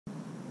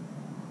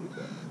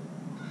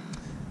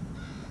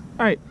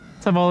Alright,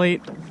 let's have all 8.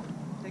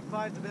 Take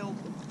 5 to build.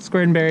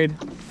 Squared and buried.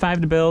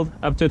 5 to build,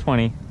 up to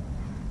 20.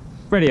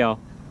 Ready, y'all.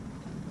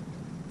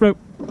 Rope.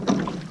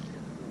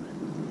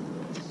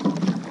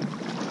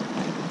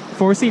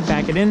 4 seat,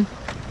 back it in.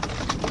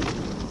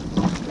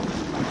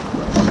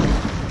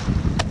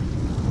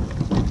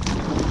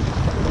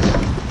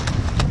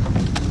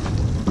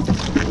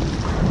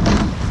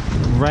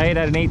 Right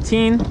at an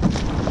 18.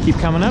 Keep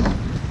coming up.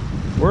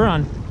 We're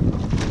on.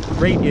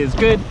 Rate is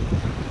good.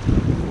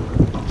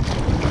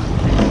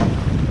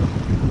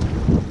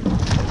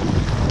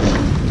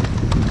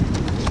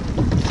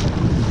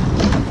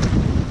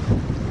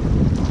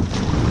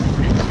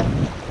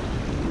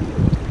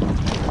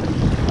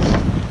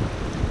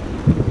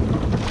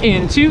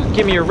 In 2,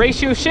 give me your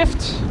ratio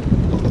shift.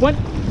 1,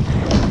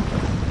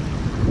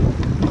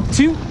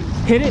 2,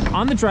 hit it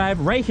on the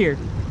drive right here.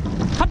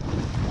 Hup.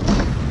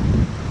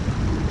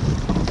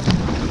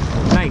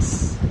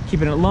 Nice,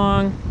 keeping it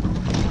long.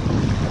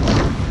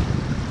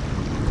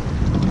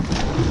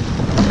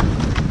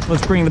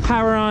 Let's bring the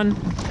power on.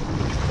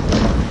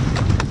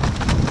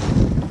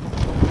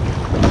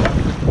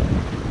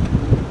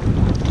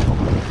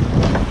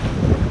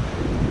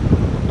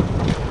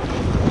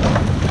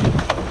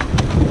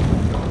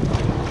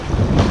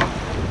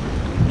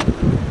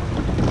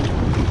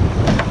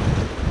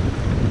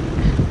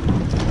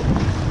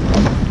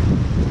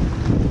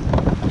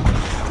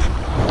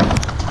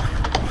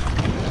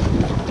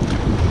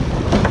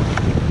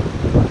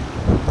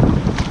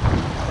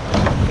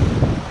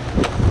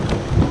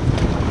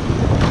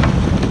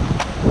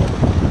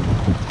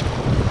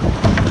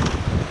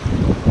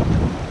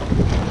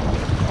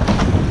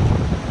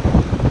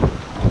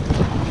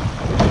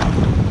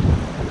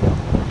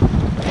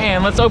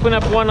 And let's open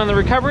up one on the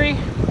recovery,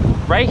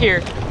 right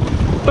here.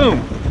 Boom.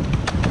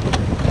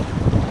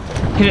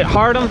 Hit it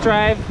hard on the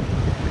drive.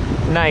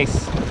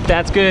 Nice,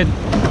 that's good.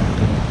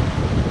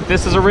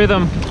 This is a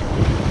rhythm.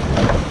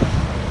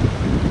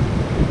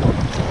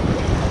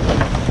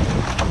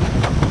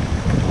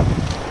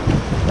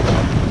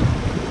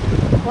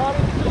 Body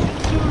position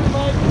 2,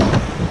 Mike.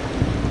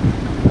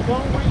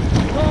 Don't reach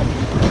the clutch.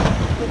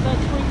 Get that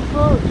swing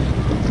first.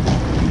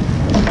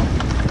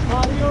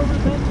 Body over,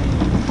 then knee.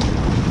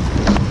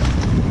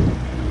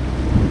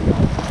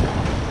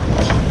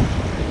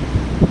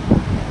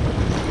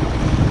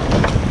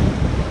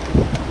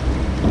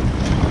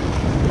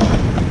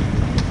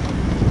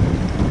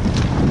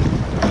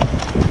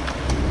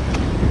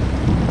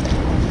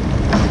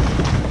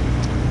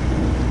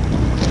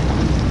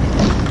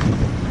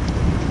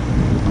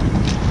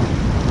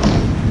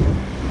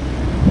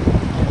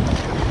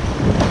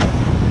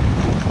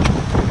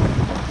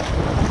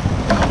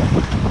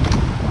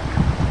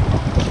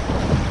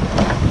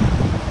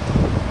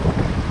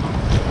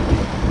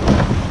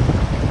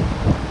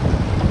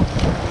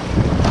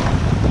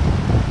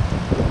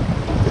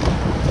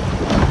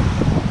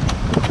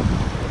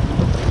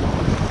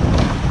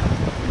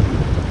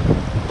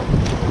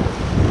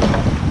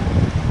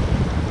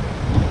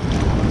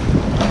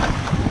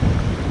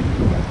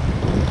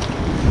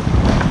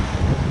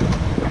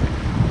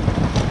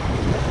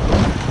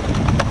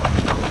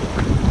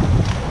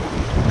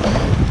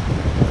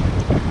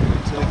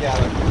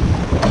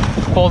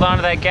 Hold on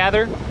to that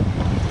gather.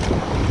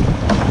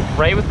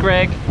 Right with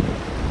Greg.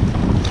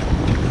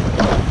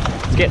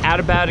 Let's get out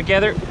of bow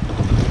together.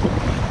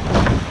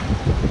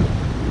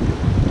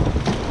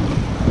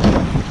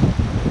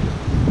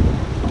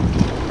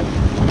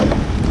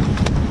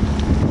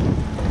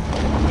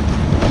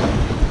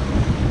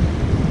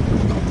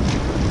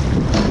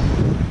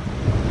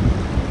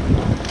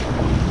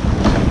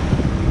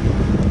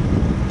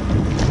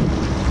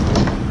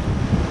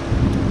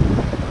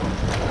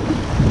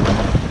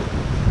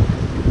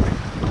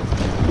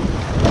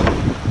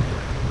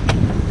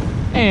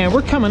 And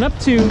we're coming up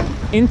to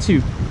into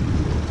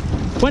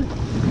 1,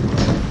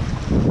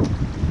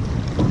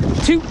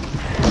 2.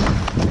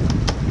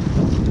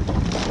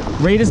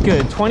 Rate is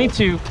good,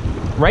 22,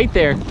 right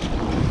there.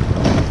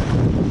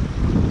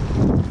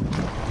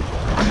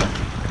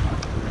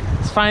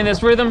 Let's find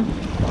this rhythm,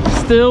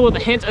 still with a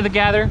hint of the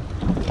gather.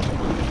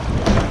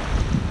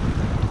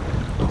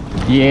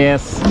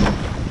 Yes.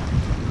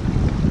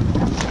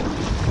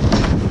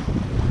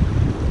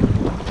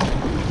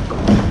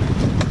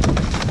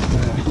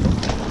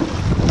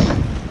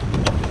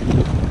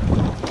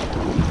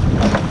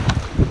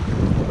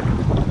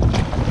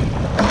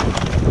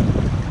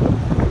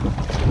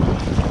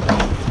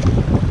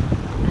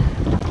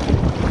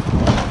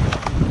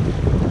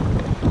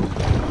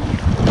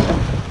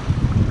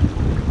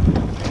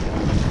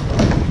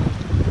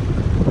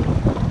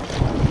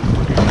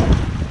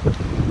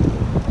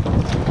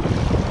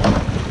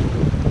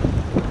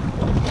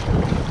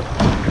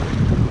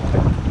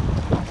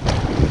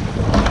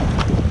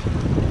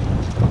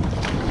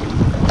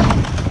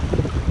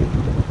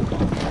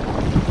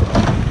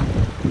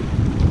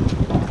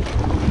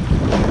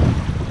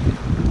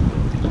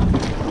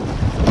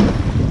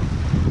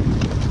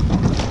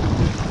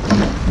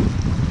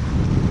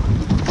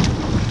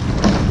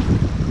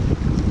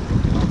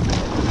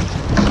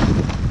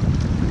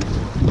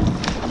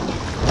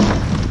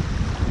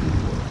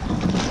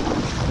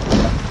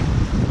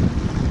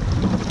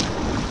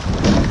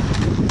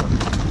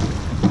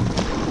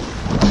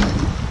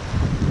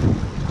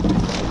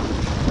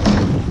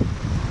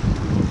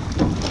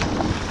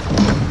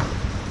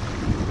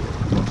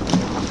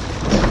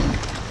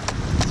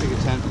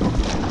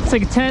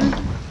 Let's take a 10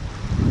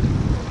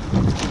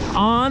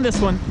 on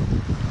this one.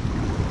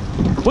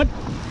 1.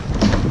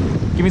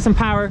 Give me some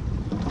power.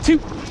 2.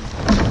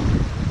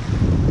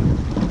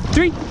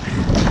 3.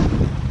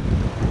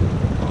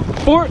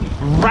 4.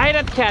 Right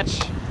at the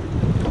catch.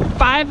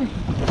 5.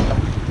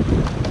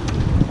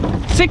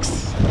 6.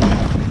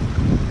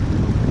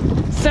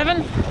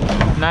 7.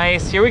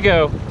 Nice. Here we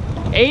go.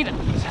 8.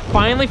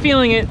 Finally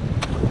feeling it.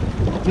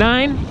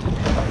 9.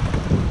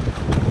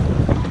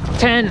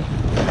 10.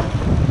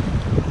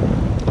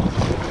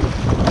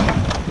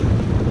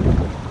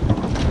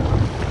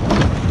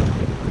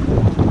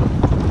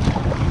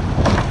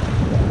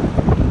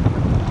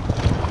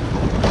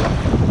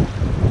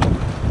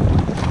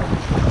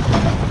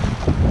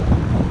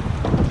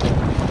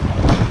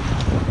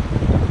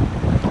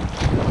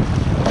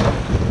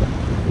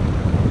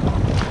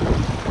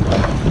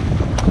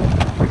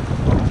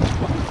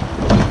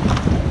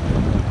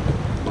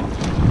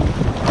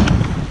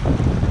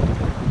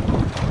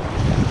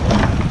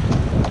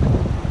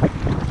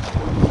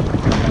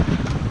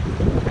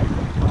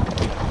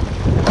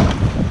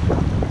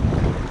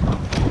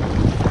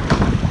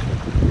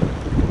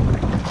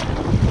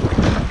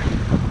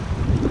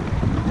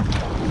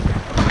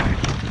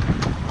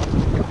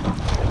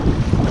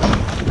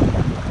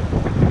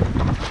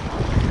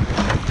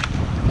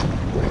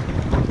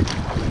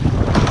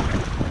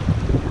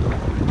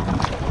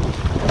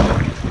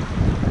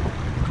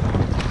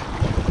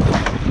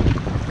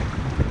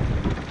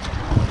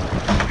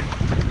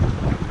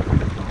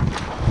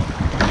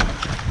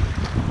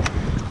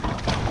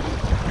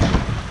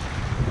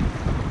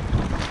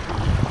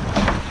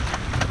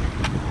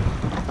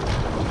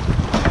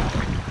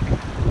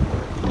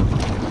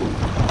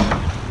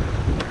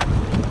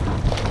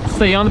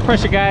 Stay on the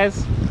pressure,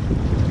 guys.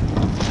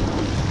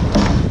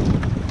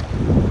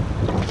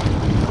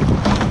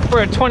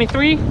 We're at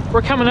 23.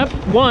 We're coming up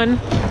 1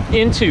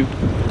 in 2.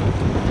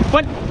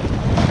 1,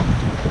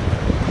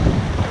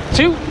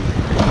 2.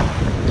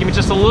 Give me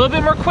just a little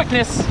bit more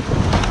quickness.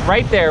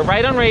 Right there,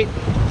 right on rate.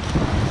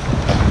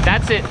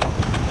 That's it.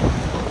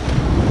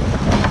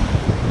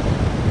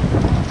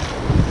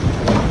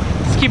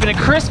 Just keeping it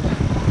crisp.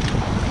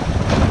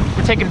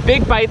 We're taking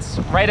big bites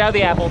right out of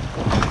the apple.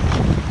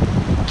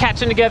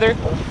 Catching together,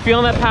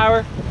 feeling that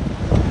power,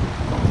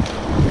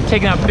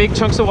 taking out big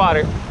chunks of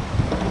water.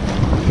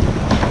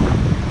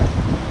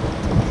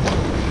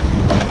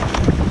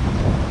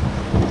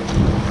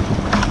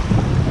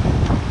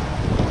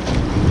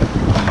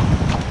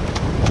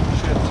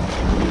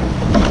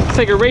 Let's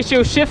take a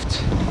ratio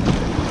shift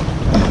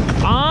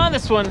on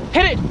this one.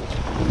 Hit it!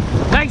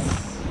 Nice!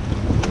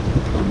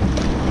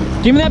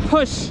 Give me that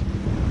push.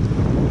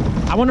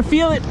 I want to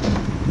feel it.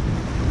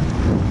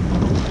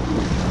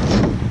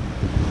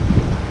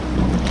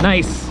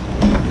 Nice.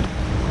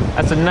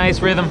 That's a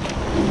nice rhythm.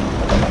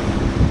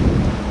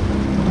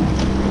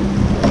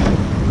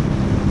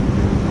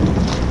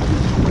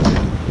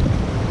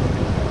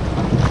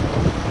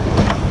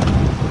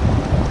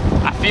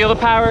 I feel the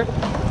power.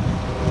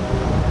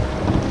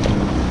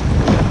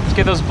 Let's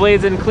get those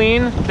blades in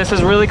clean. This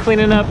is really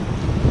cleaning up.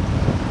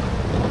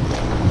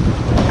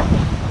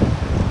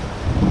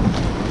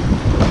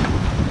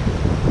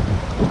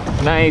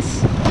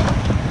 Nice.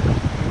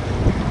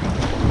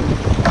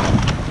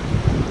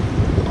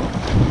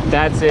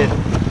 That's it.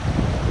 James,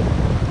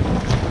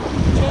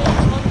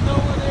 let me know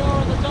where they are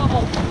on the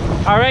double.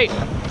 All right,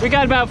 we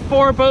got about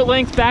 4 boat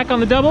lengths back on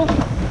the double.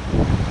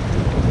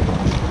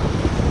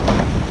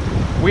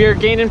 We are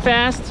gaining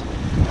fast.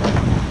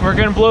 We're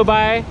gonna blow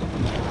by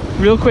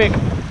real quick.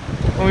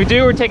 When we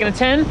do, we're taking a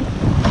 10.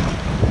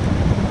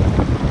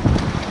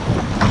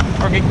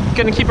 We're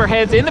gonna keep our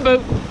heads in the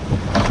boat.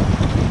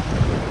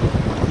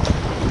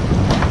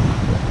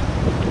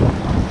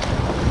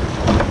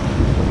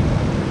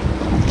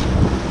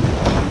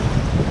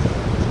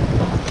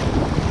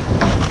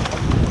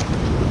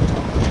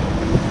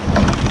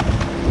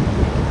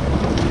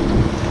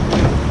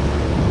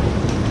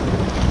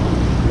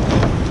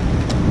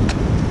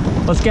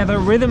 Let's get the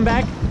rhythm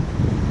back.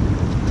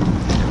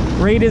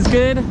 Rate is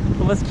good,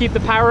 but let's keep the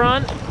power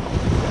on.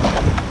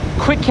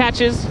 Quick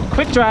catches,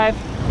 quick drive.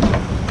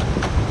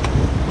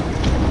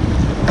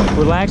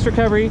 Relaxed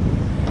recovery.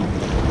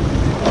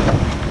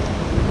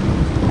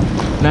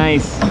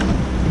 Nice.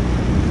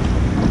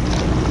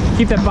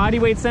 Keep that body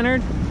weight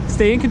centered.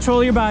 Stay in control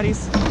of your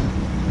bodies.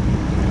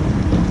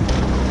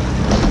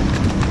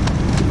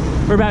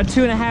 We're about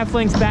 2.5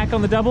 lengths back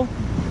on the double.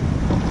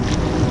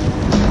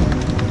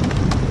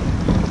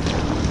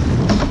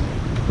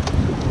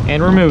 And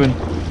we're moving.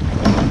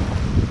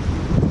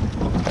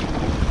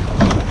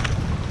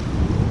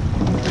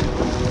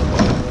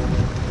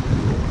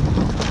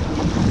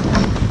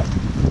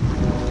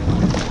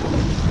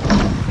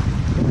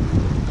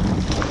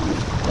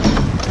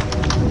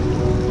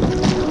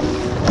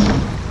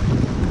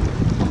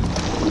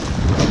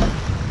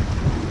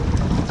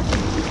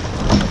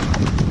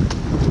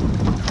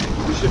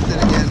 Shift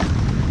it again.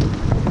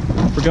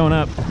 We're going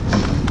up.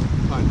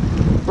 Fine.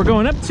 We're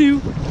going up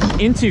 2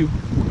 in 2.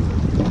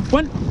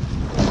 1,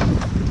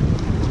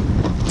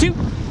 2,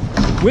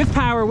 with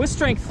power, with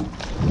strength,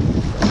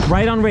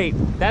 right on rate.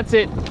 That's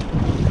it.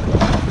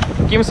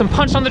 Give him some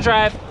punch on the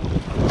drive.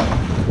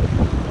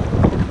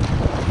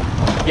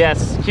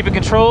 Yes, keep it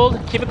controlled,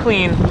 keep it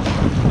clean.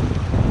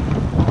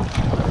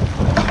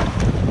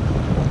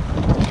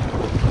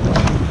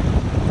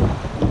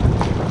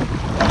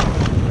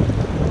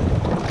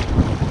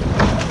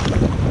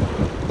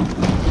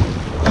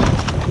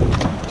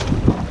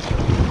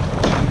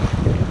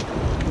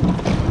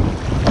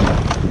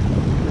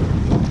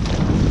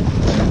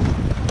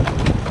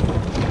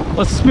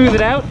 Let's smooth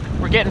it out.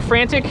 We're getting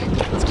frantic.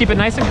 Let's keep it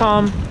nice and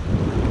calm.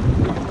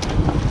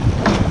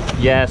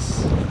 Yes.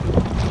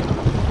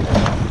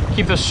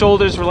 Keep those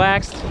shoulders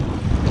relaxed.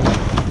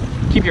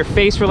 Keep your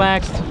face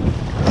relaxed.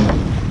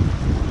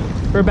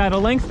 We're about a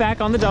length back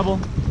on the double.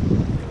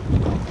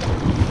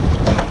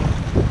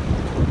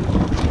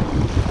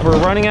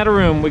 We're running out of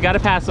room. We got to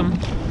pass them.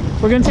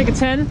 We're going to take a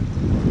 10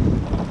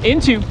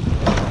 in 2.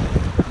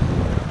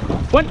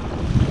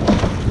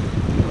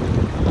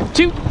 1,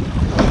 2,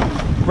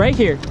 right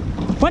here.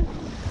 1,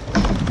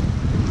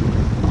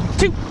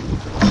 2,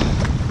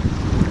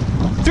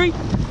 3,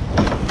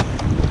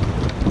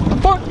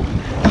 4,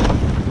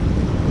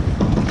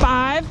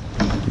 5,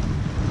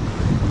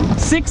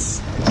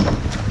 6,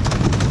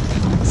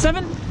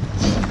 7,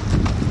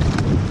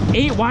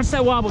 8. Watch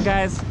that wobble,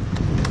 guys.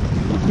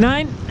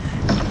 9,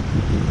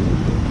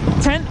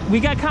 10. We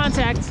got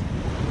contact.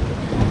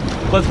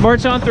 Let's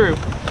march on through.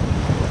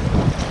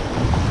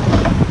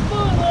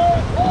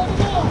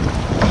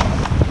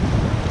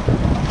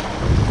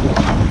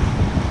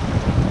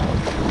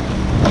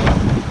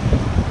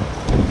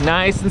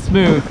 Nice and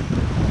smooth.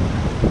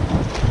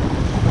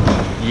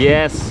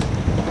 Yes.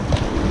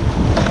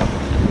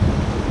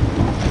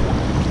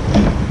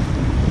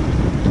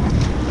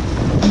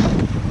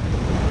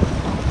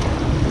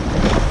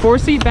 Four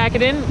seat, back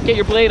it in, get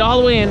your blade all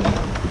the way in.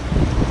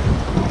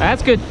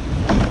 That's good.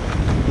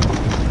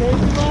 Take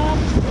the lap,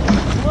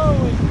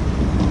 slowly.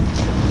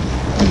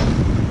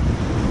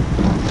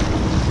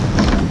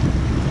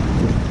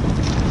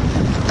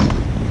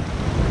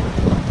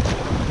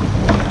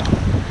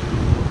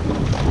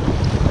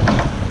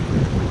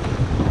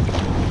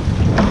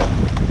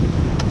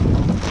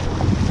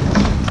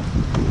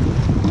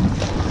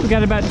 We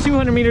got about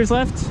 200 meters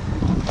left.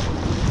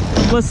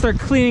 Let's start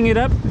cleaning it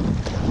up.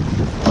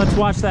 Let's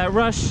watch that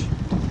rush.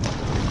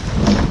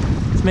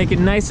 Let's make it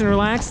nice and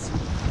relaxed.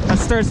 That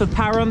starts with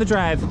power on the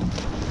drive.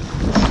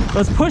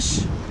 Let's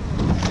push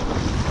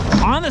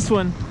on this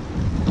one.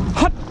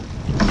 Hup.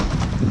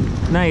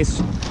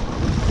 Nice.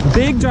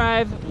 Big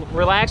drive,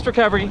 relaxed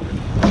recovery.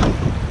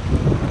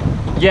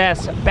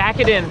 Yes, back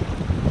it in.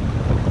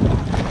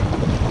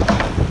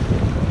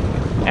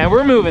 And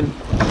we're moving.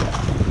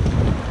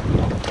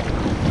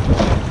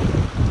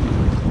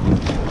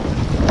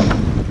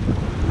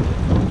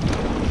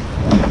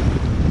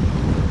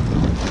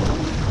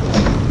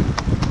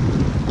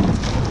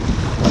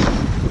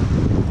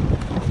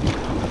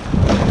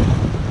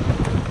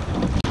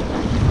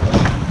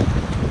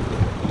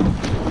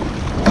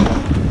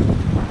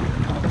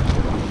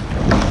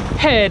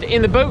 Head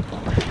in the boat.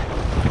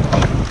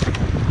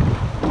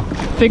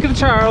 Think of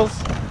Charles.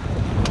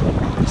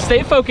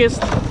 Stay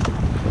focused.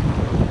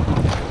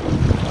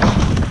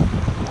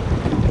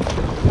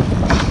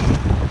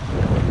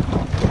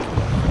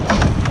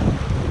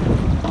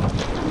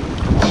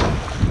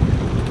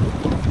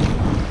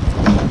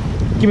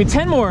 Give me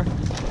 10 more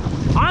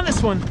on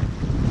this one.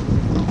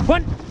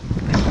 1,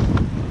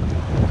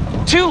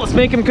 2, let's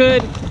make him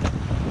good.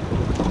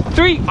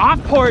 3,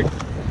 off port.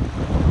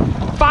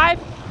 5,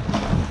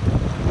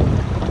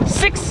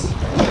 6,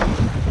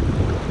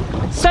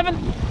 7,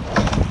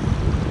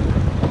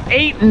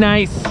 8,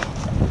 nice.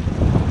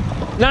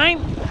 9,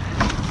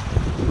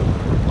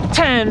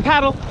 10,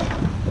 paddle.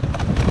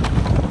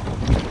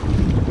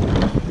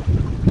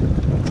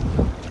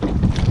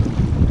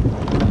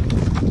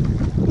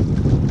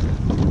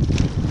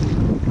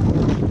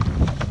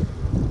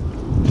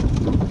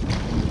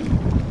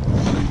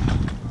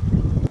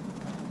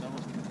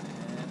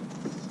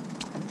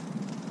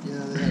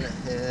 Yeah, they had a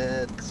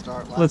head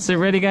start last. Let's get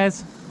ready,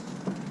 guys.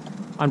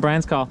 On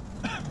Brian's call.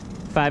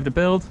 5 to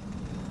build.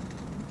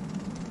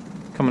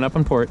 Coming up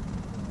on port.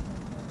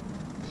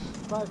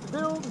 5 to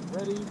build,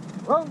 ready,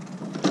 roll.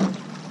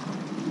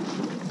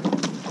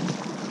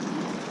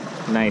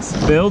 Nice.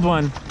 Build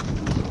 1.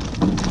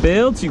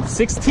 Build 2,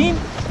 16.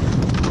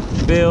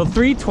 Build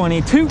 3,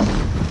 22.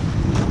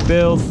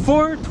 Build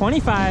 4,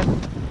 25.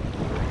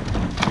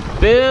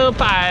 Build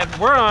 5,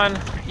 we're on.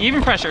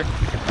 Even pressure.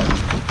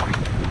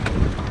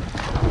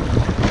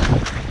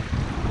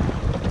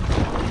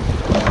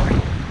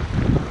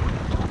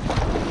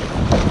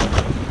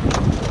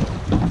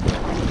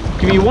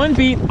 Give me 1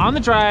 beat on the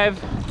drive.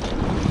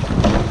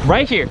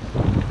 Right here.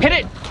 Hit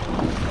it.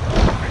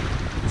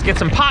 Let's get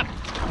some pop.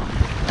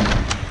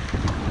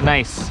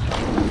 Nice.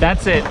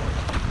 That's it.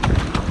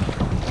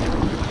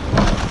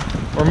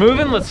 We're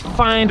moving. Let's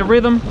find a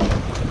rhythm.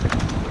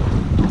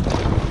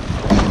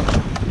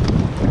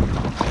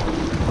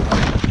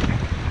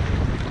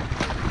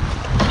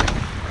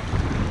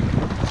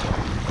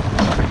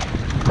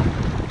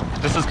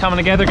 coming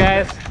together,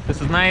 guys.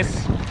 This is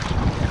nice.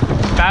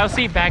 Bow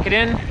seat, back it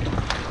in.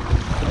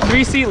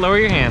 3 seat, lower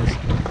your hands.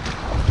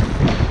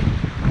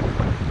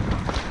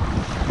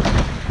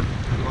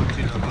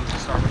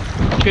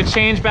 Good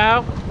change,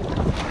 bow.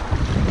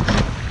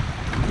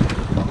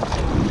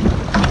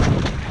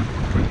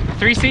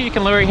 3 seat, you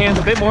can lower your hands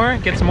a bit more,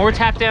 get some more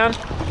tap down.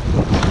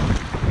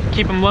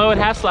 Keep them low at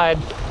half slide.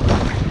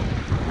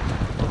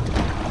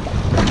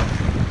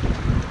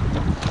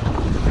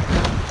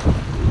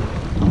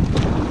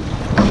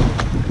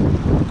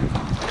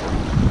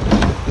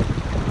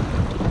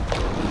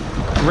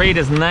 Rate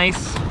is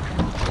nice.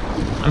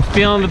 I'm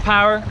feeling the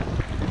power.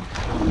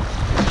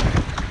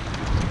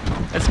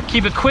 Let's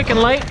keep it quick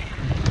and light.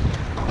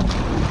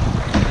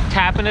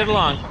 Tapping it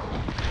along.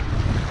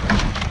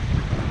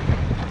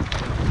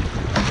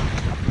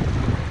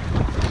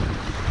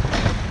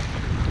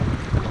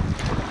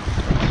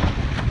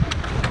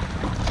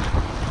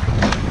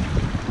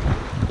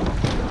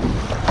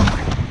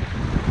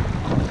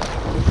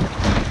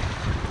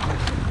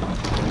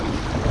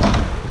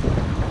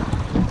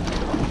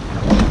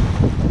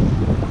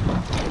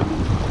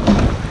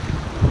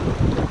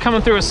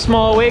 Coming through a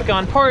small wake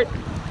on port,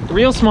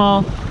 real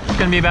small. It's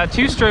gonna be about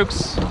 2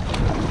 strokes.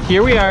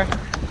 Here we are,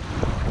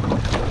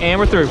 and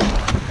we're through.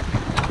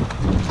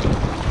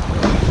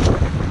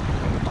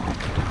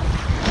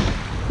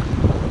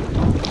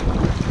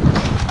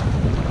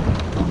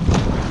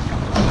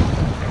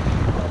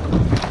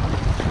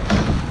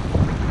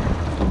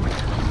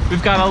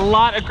 We've got a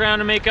lot of ground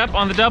to make up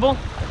on the double.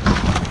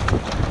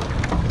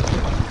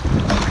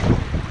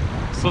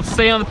 So let's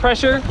stay on the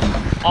pressure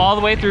all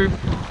the way through.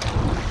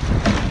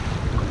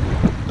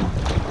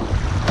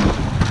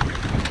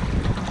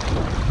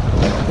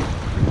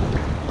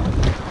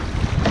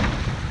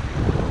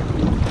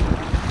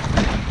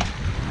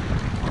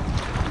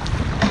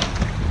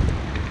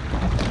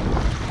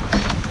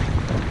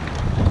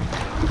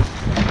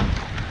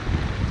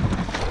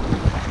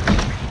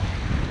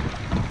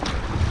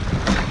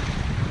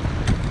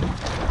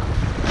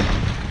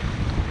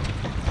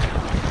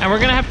 And we're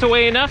gonna have to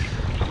weigh enough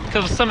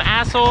because of some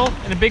asshole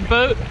in a big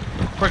boat.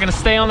 We're gonna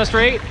stay on this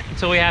rate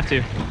until we have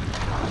to.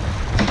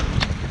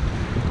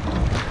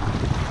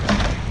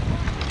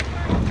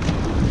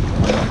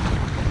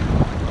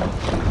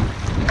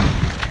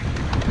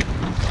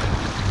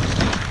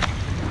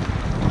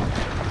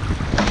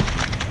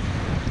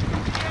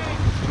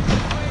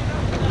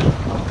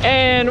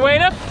 And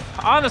weight up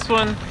on this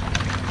one.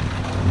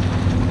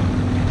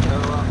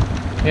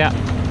 Yeah.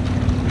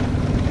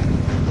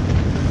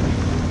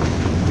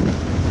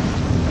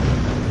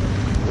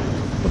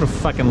 What a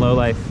fucking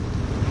lowlife.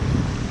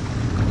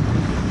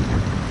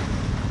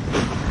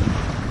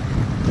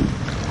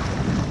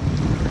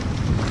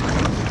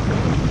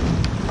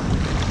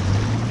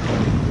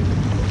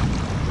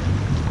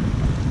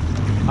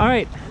 All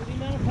right.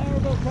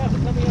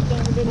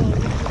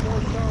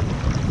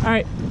 All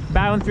right,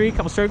 bow in 3,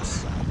 couple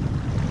strokes.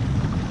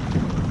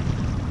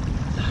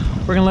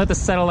 We're gonna let this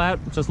settle out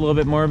just a little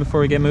bit more before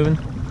we get moving.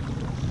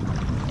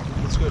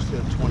 Let's go to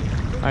the 20.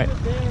 All right.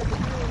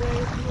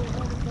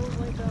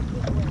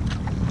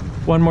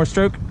 1 more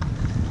stroke.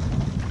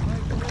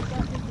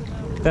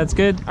 That's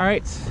good. All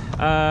right,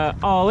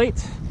 all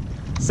 8.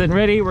 Sitting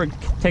ready. We're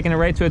taking it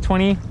right to a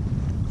 20.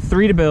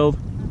 3 to build.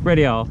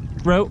 Ready all.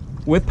 Rope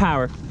with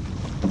power.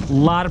 A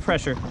lot of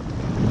pressure.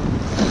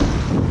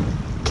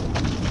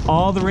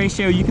 All the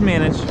ratio you can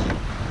manage.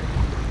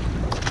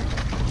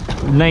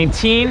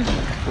 19.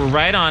 We're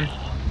right on.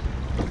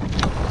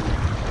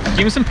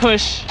 Give me some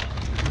push.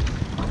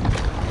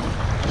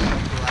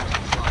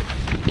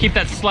 Keep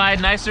that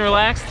slide nice and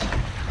relaxed.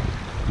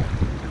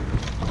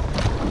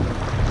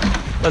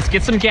 Let's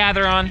get some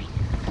gather on.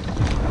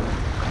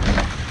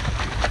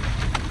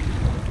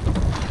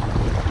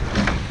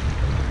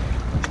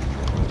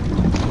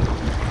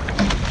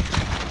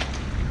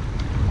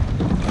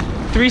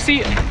 Three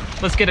seat,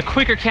 let's get a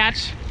quicker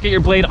catch. Get your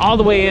blade all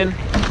the way in.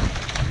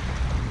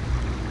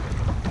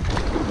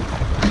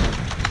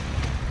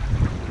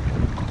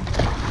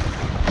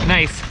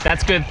 Nice,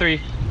 that's good,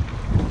 3.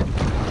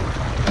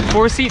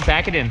 4 seat,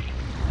 back it in.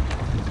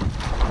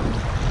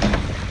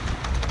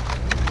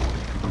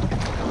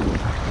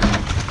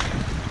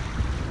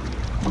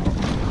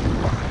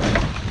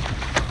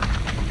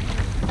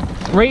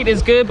 Rate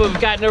is good, but we've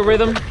got no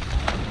rhythm.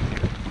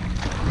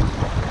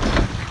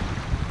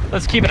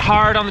 Let's keep it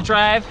hard on the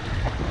drive,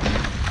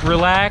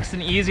 relaxed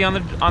and easy on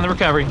the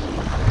recovery.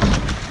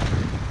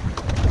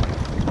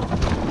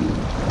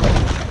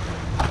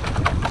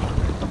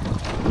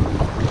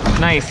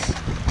 Nice.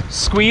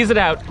 Squeeze it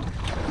out.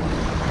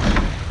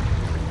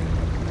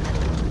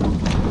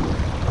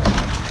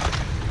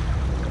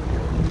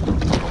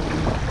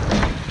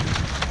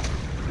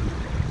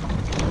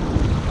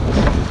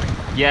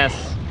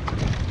 Yes.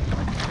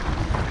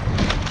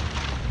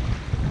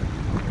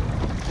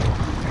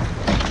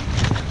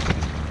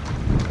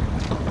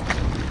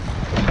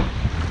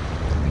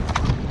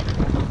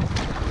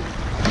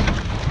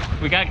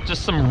 We got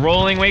just some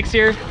rolling wakes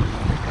here.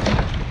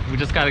 We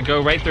just got to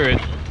go right through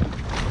it.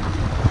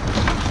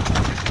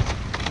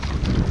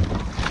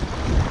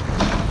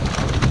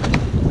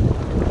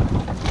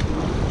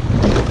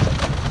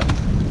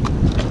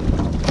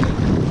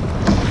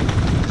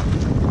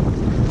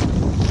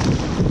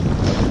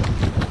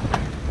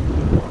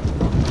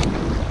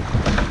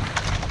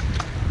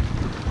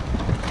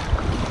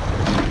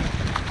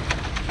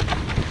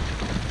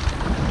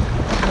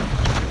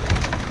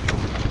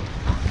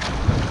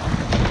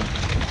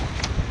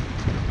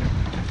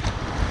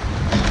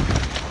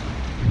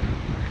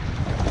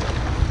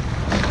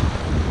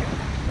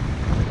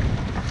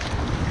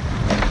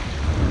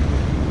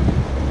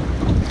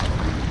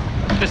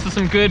 with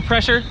some good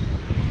pressure.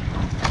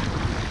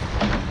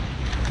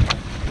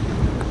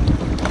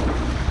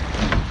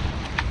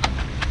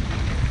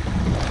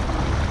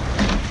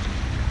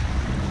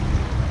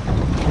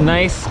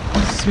 Nice,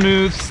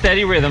 smooth,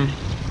 steady rhythm.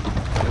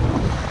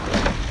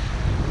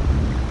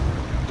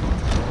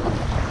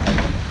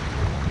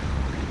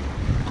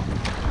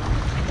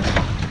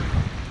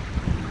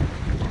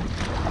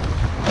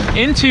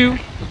 Into,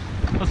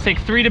 let's take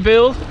 3 to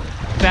build,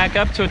 back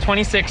up to a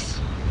 26.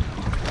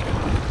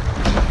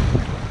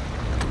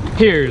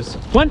 Here's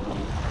 1,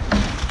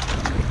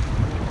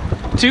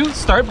 2,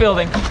 start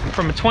building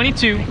from a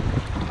 22,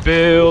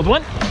 build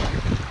 1,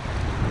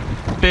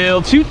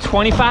 build 2,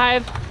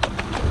 25,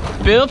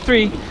 build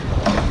 3.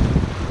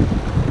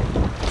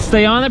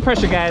 Stay on the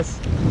pressure, guys.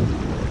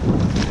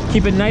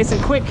 Keep it nice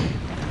and quick,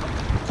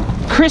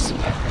 crisp.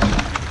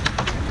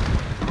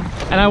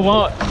 And I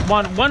want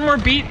one more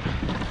beat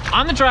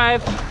on the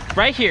drive,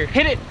 right here.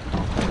 Hit it.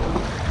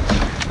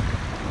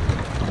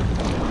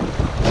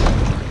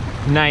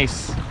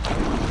 Nice.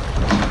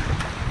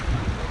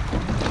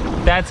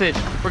 That's it.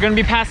 We're gonna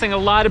be passing a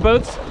lot of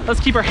boats. Let's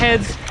keep our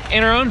heads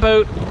in our own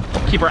boat.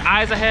 Keep our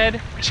eyes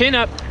ahead, chin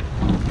up.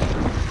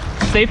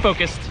 Stay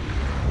focused.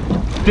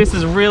 This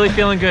is really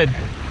feeling good.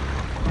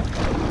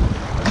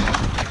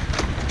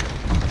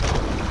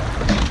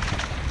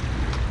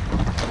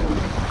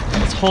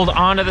 Let's hold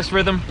on to this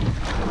rhythm.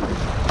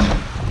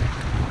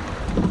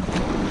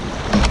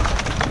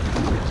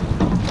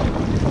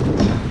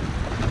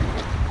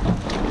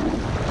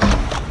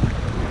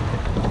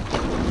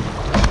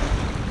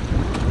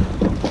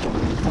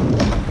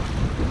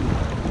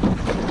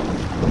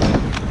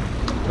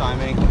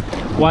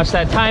 Watch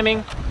that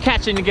timing,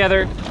 catching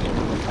together.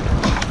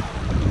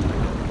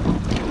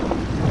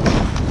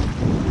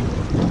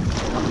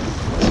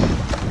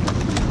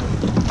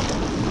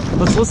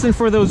 Let's listen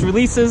for those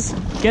releases,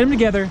 get them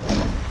together.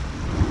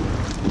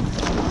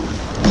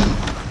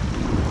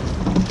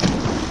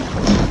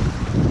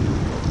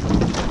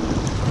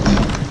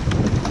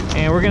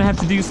 And we're gonna have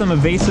to do some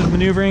evasive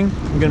maneuvering.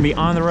 I'm gonna be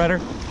on the rudder.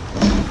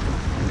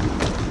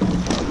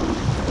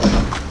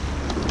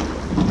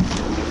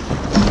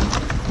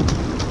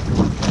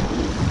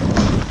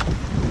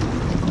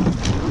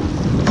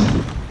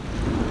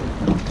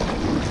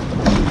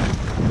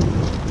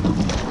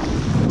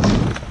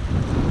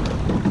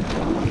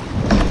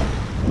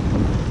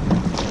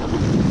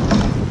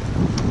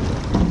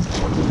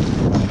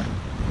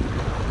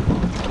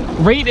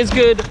 Rate is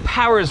good,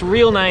 power is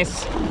real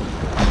nice.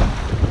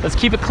 Let's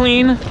keep it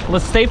clean,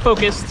 let's stay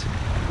focused.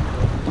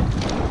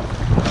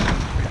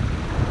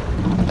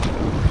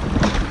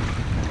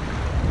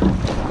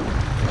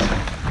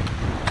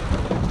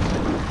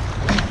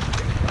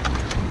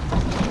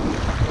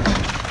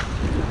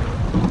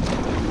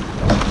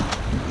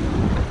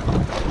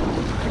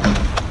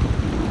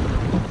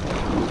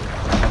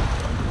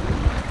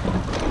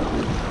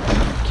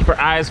 Keep our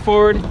eyes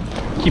forward,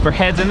 keep our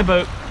heads in the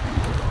boat.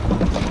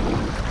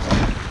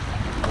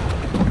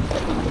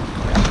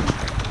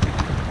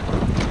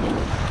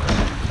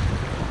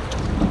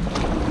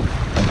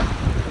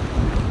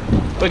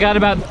 We got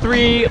about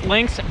 3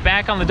 lengths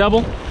back on the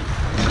double.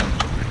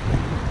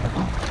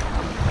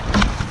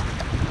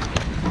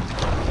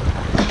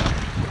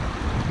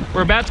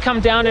 We're about to come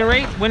down in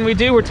rate. When we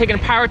do, we're taking a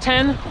power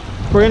 10.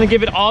 We're gonna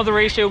give it all the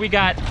ratio we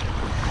got.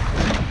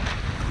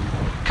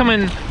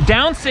 Coming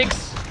down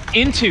 6,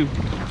 into.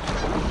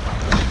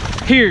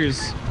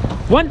 Here's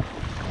 1,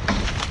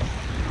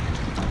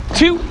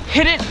 2,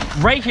 hit it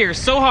right here,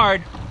 so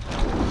hard.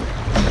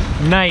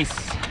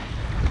 Nice.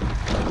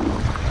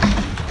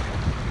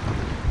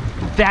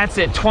 That's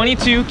it,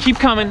 22, keep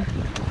coming.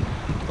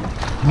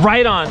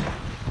 Right on.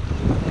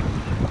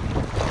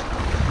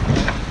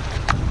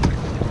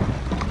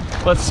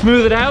 Let's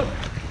smooth it out.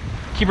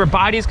 Keep our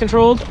bodies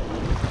controlled.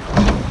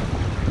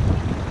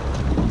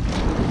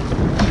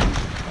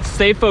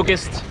 Stay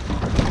focused.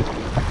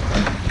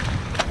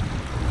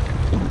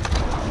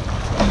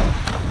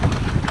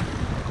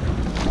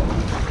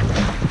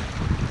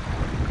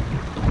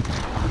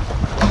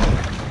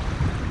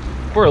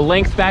 We're a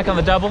length back on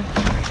the double.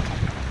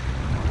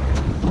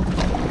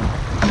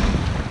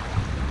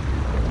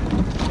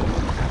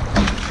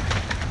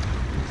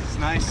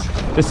 Nice.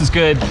 This is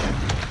good.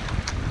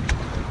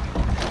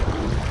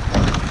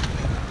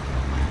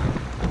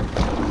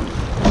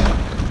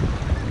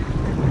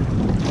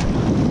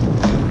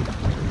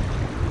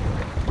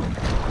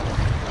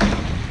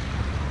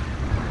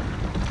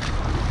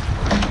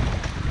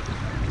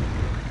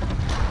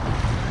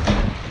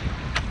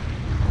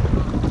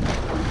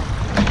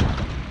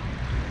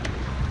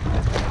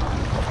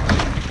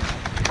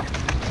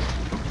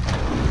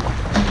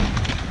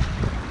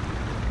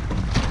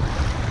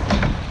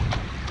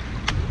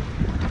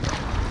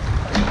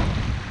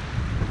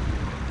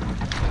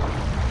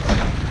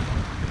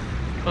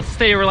 Let's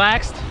stay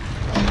relaxed,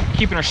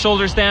 keeping our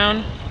shoulders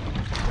down,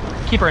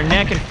 keep our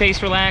neck and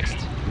face relaxed,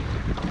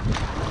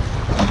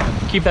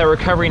 keep that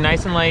recovery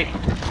nice and light,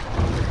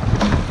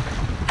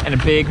 and a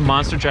big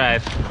monster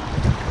drive.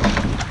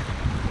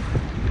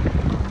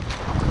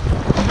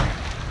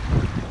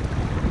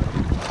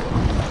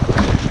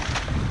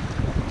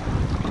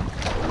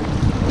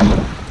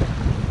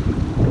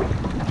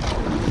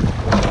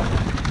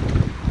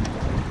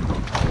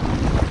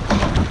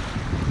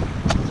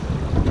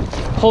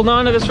 Holding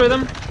on to this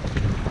rhythm.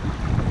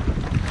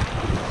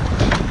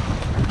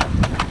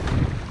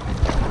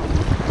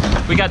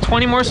 We got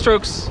 20 more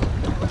strokes.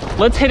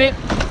 Let's hit it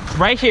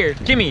right here.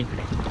 Gimme.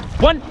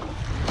 1,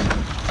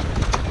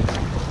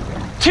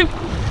 2,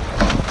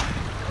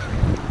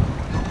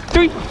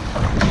 3,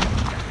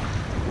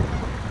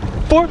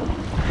 4,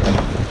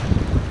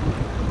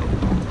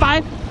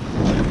 5,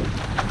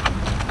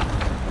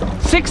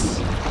 6,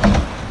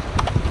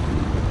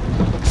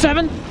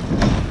 7,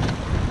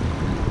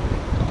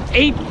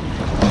 8,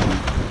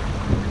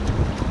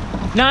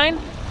 9,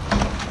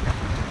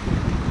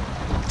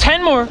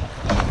 10 more.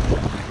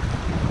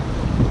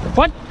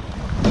 1,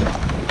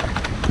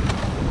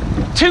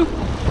 2,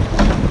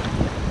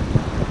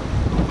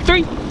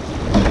 3,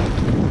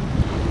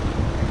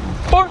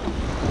 4,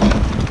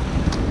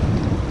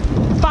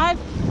 5,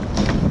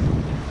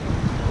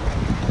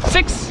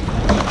 6,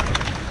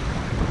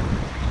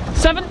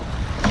 7,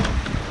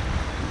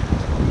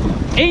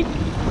 8,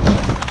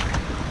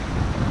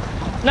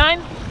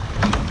 9,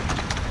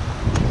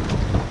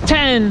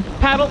 10.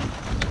 Paddle.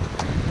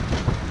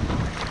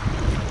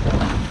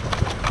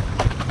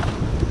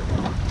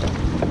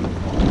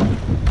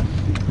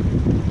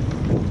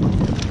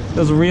 That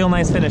was a real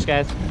nice finish,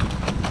 guys.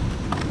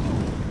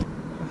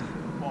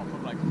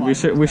 We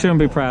shouldn't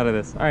be proud of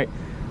this. All right,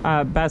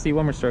 Bassy,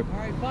 one more stroke. All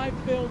right, 5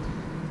 to build.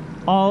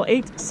 All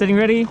 8, sitting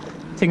ready.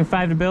 Taking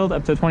 5 to build,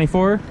 up to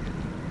 24.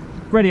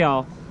 Ready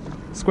all.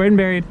 Squared and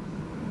buried.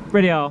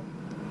 Ready all.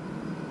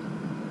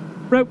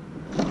 Rope.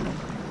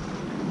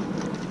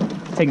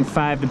 Taking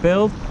 5 to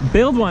build.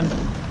 Build 1.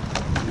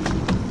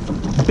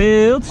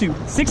 Build 2.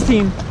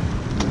 16.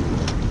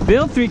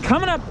 Build 3.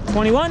 Coming up.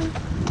 21.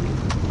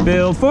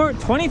 Build 4.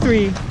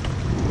 23.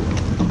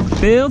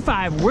 Build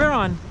 5. We're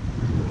on.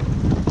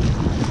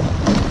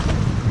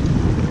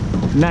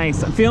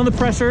 Nice. I'm feeling the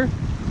pressure.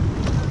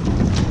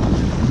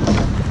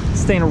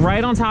 Staying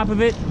right on top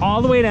of it,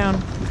 all the way down.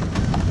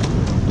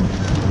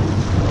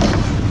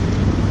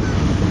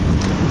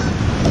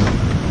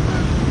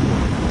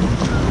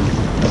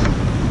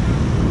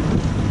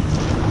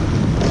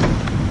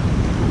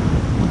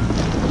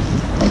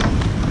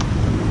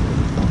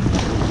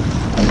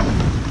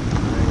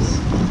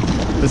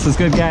 This is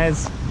good,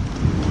 guys.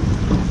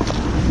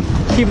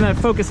 Keeping that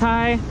focus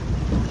high,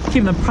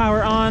 keeping the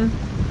power on.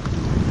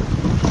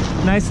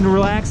 Nice and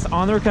relaxed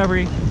on the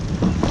recovery.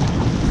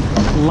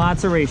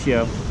 Lots of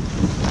ratio.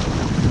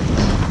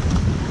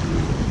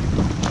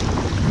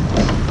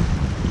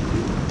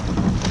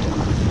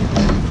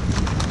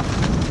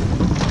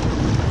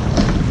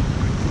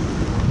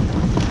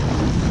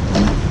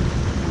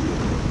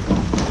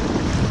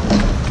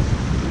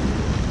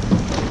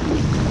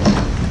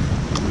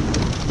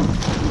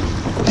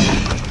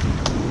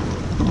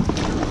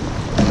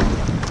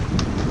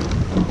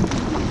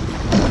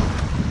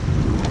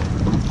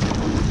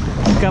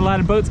 Got a lot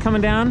of boats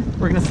coming down.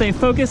 We're gonna stay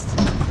focused,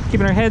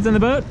 keeping our heads on the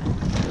boat.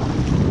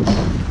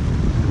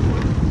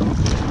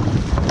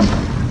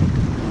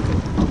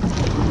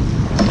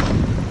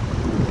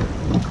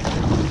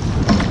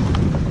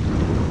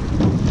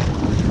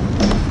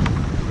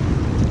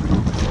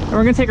 And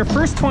we're gonna take our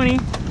first 20,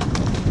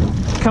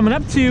 coming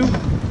up 2,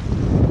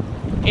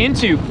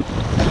 into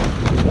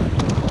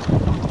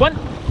 1,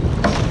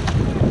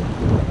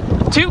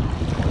 2,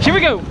 here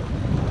we go.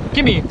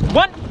 Give me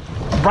 1,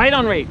 right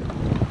on rate.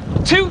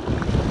 2,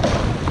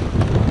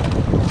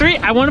 3,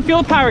 I want to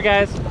feel the power,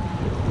 guys.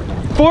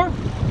 4,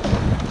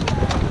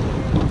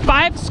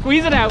 5,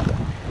 squeeze it out.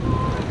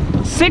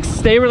 6,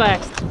 stay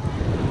relaxed.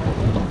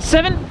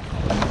 7,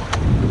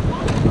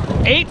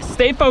 8,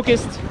 stay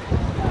focused.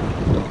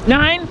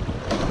 9,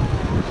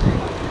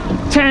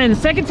 10,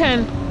 second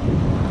 10.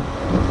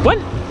 1,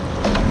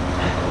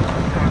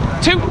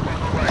 2,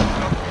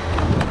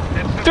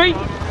 3,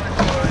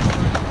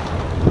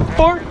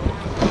 4,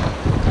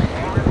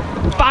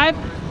 5,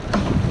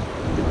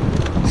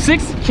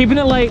 6, keeping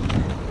it light.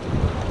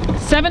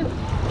 7,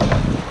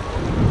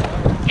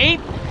 8,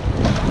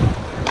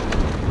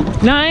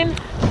 9,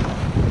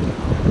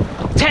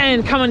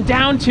 10, coming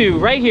down to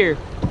right here.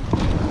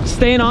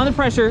 Staying on the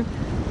pressure,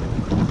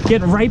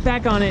 getting right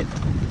back on it.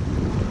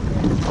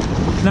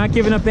 Not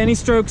giving up any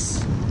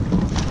strokes.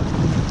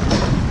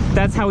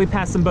 That's how we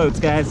pass some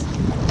boats, guys.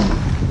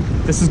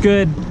 This is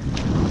good.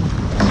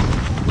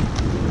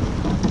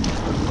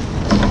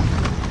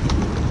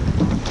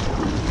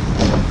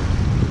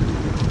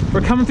 We're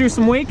coming through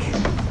some wake,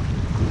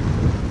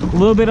 a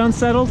little bit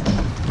unsettled.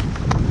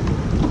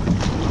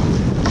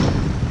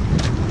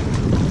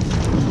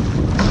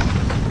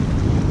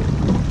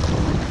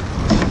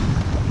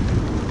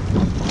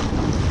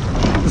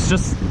 It's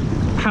just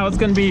how it's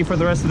gonna be for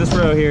the rest of this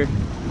row here.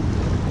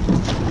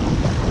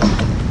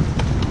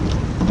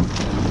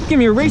 Give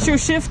me a ratio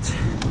shift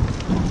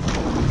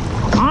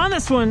on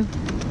this one.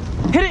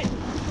 Hit it.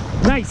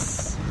 Nice.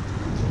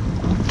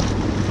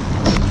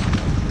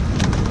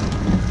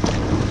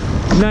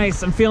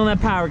 Nice, I'm feeling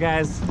that power,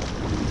 guys.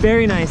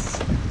 Very nice.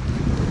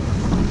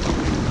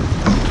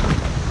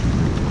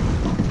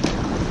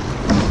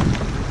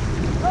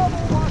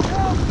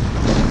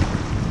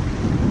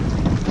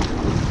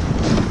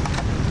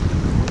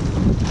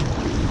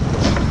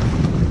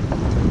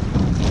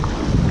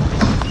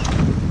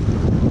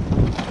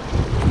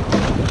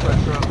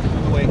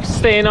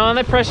 Staying on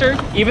that pressure,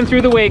 even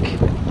through the wake.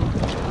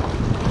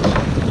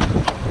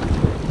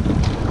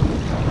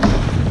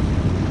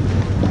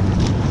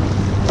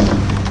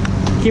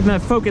 Keeping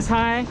that focus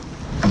high,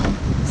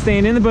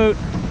 staying in the boat.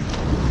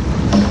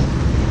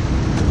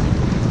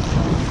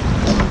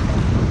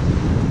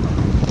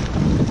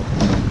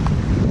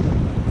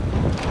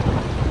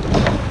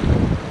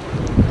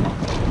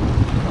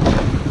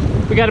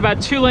 We got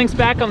about 2 lengths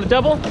back on the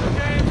double.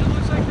 James, it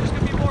looks like there's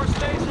going to be more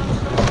space on the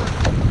starboard.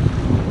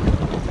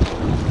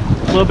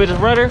 A little bit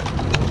of rudder.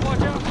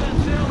 Watch out for that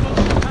sailboat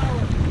with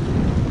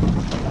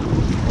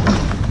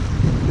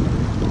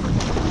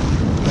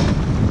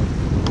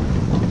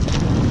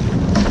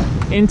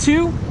power. In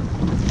 2,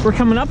 we're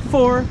coming up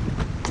 4,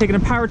 taking a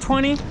power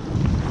 20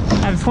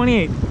 out of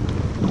 28.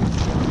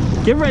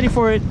 Get ready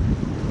for it.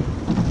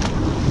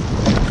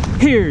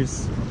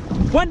 Here's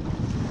 1,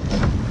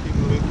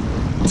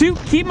 2,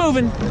 keep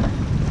moving.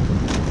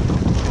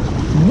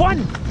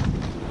 1,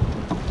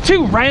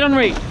 2, right on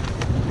rate.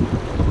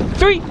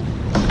 3,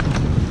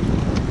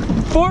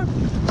 4,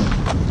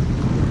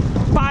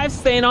 5,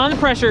 staying on the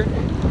pressure.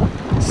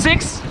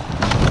 6,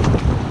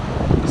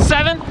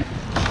 7,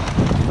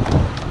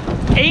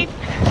 8,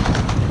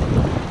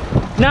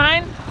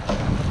 9,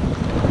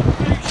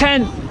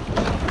 10.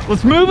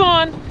 Let's move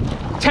on.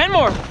 10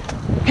 more.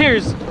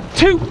 Here's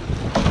 2,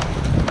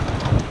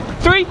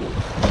 3,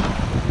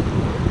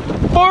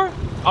 4.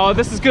 Oh,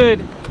 this is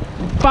good.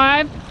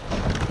 5,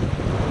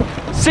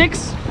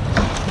 6,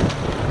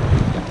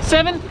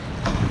 7,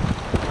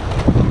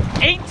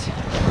 8,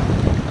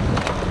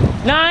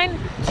 9,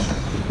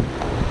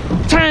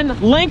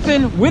 10.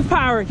 Lengthen with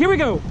power. Here we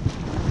go.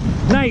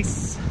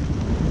 Nice.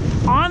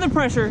 On the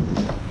pressure.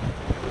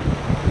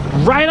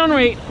 Right on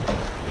rate.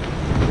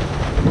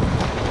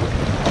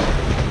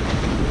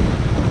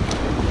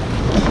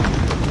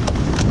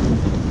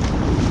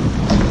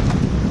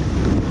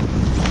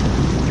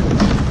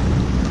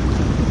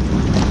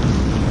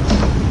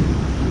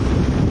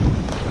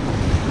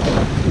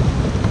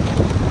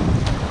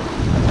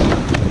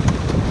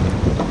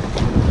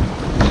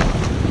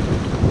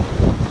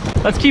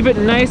 Let's keep it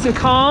nice and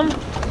calm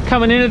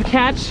coming into the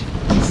catch.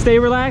 Stay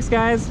relaxed,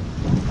 guys.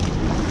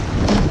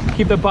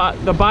 Keep the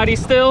body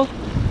still.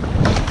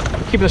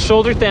 Keep the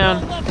shoulders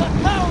down. Let that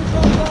power go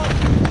up.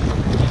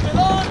 Keep it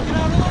on, get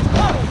out of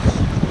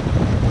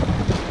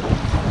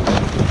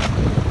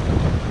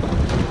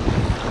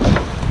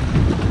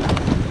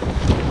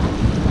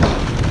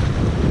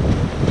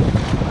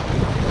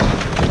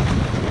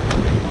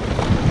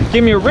those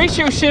Give me a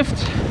ratio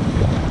shift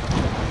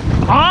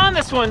on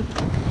this one.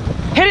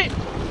 Hit it.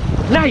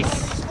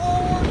 Nice.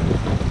 Forward.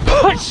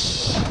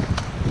 Push.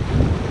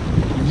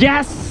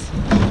 Yes.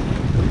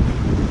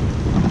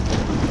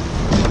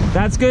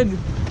 That's good.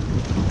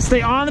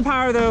 Stay on the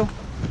power though.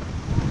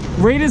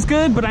 Rate is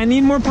good, but I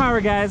need more power,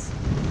 guys.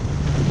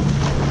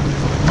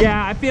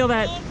 Yeah, I feel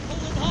that. Pull it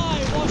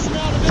high, wash it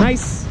out a bit.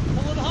 Nice.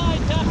 Pull it high,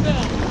 tap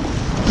down.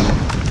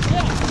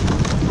 Yeah.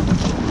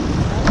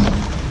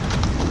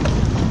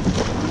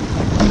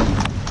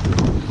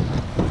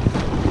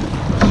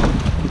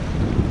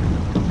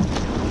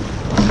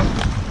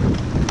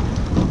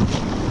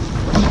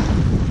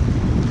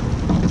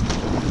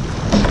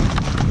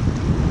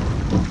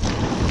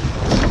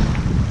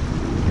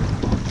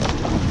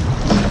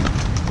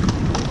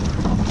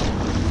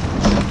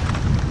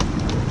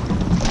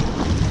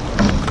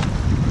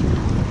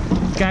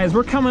 Guys,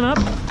 we're coming up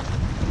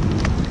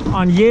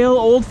on Yale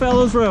Old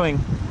Fellows Rowing.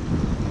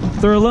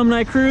 They're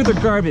alumni crew, they're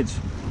garbage.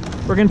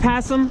 We're gonna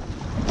pass them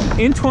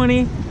in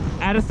 20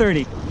 out of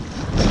 30.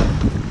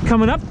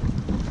 Coming up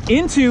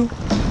in 2.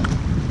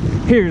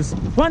 Here's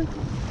 1,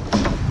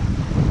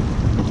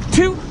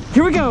 2,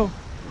 here we go.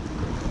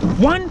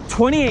 1,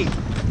 28.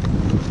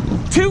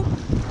 2,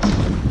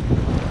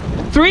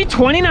 3,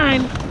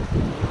 29.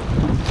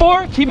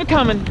 4, keep it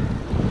coming.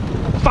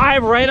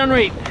 5, right on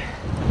rate.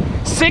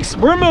 6,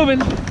 we're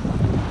moving.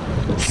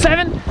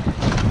 7,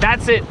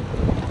 that's it.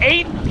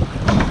 8,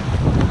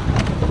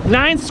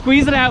 9,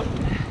 squeeze it out.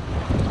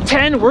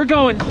 10, we're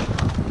going.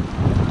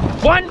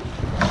 1,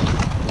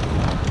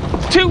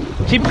 2,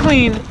 keep it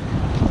clean.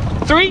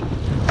 3,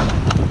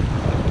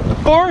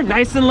 4,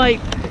 nice and light.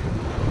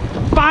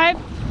 5,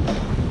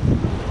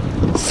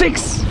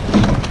 6,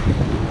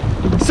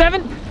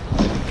 7,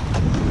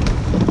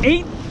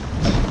 8,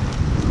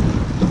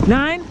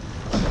 9,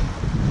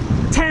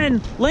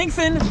 10.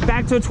 Lengthen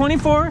back to a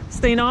 24,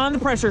 staying on the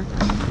pressure.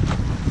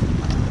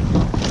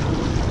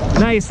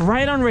 Nice,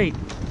 right on rate.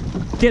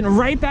 Getting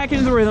right back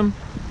into the rhythm,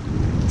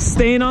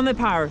 staying on the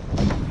power.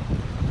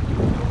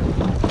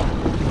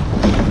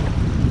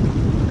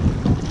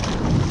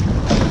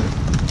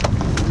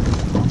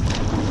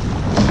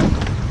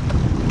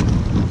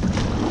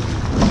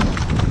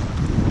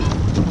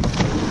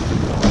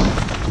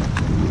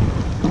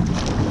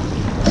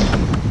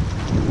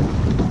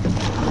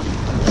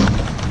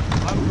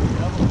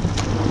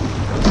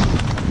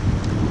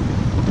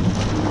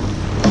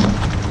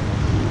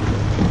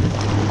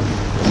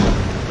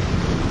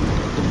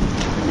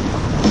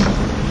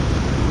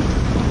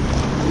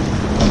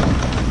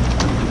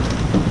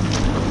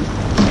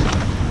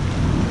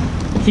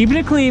 Keeping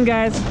it clean,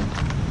 guys.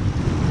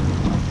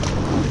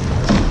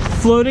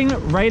 Floating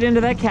right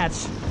into that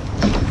catch.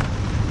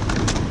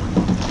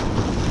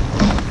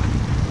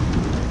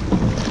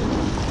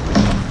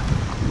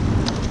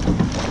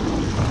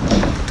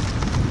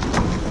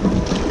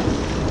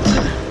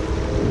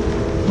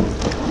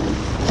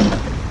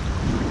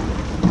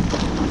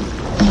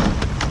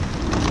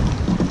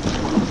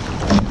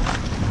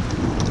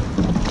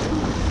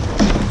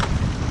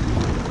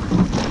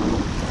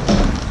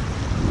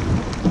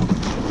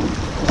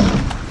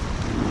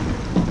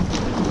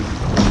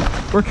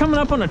 We're coming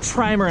up on a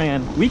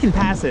trimaran. We can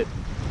pass it.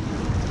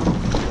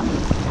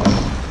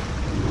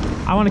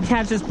 I want to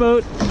catch this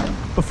boat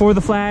before the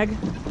flag.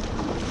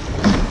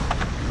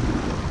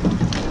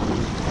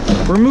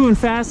 We're moving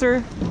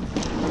faster.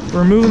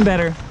 We're moving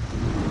better.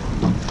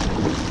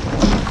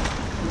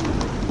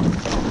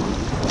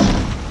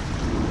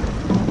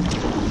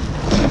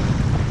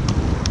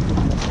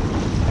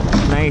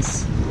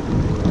 Nice.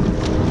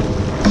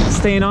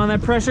 Staying on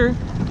that pressure.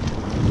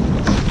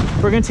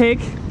 We're gonna take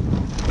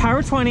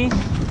power 20,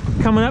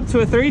 coming up to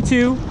a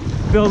 32,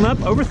 building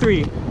up over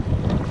 3.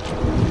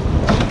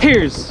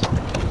 Here's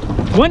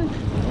 1,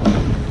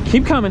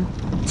 keep coming,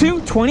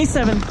 2,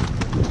 27,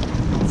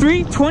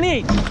 3,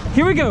 28.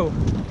 Here we go.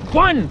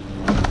 1,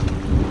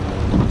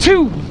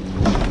 2,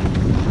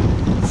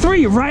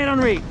 3, right on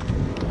rate.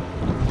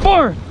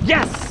 4,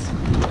 yes.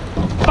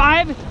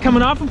 5,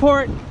 coming off of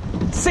port.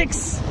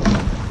 6,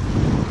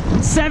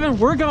 7,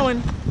 we're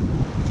going.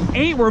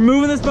 8, we're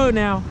moving this boat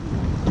now.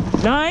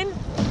 9,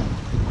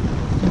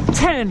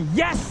 10,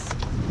 yes.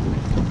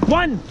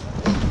 1,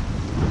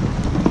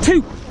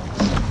 2,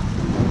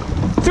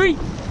 3,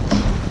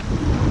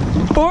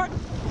 4,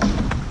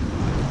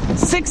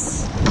 6,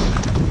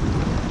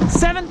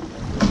 7,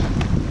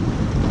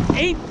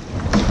 8,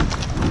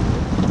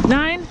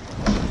 9,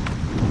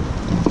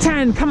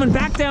 10. Coming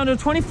back down to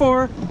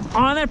 24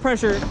 on that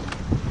pressure.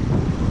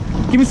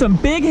 Give me some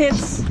big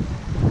hits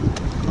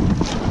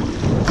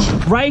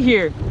right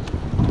here.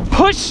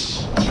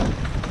 Push,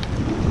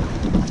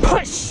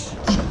 push.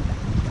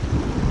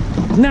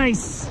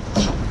 Nice.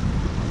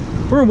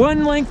 We're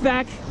 1 length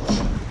back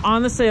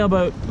on the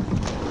sailboat.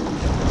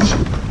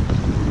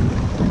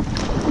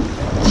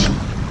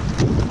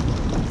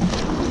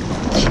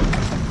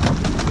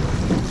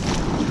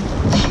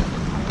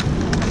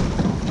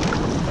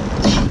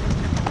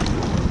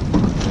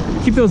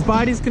 Keep those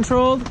bodies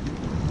controlled.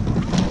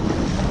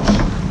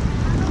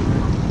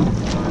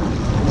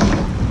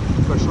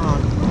 Pressure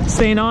on.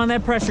 Staying on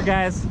that pressure,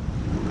 guys.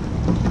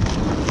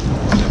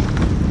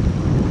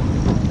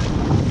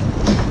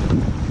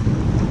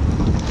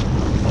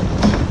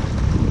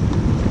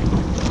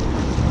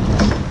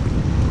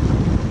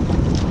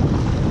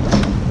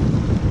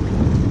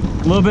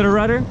 A little bit of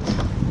rudder.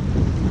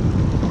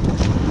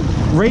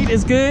 Rate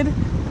is good.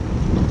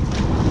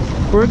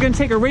 We're gonna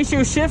take a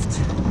ratio shift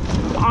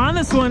on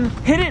this one.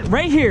 Hit it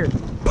right here.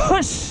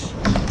 Push.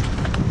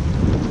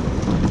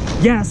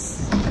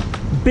 Yes.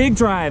 Big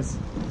drives.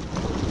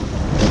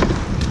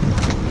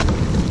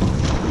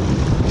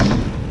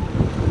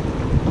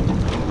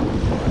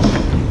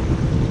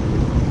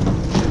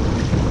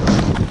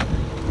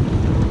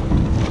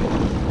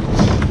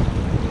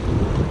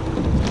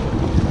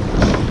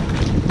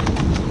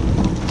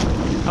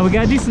 We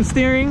gotta do some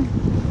steering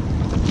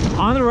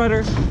on the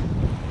rudder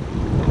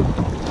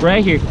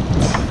right here.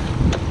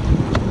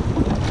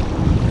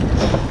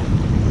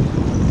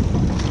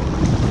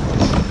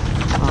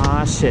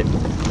 Ah, shit.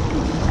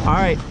 All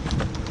right,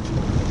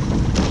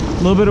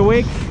 a little bit of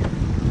wake.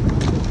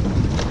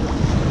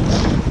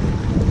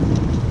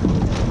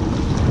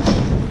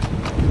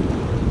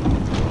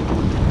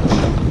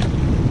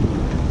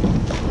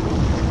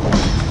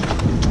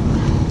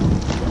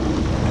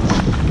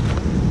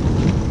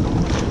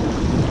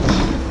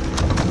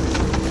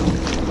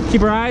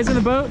 Keep our eyes in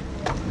the boat.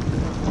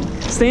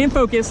 Staying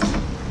focused.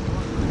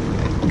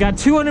 We got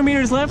 200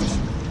 meters left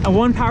and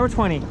 1 power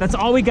 20. That's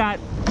all we got.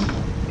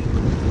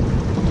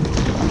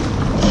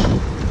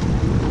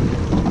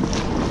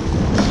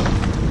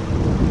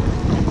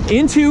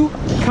 Into,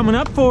 coming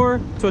up 4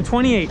 to a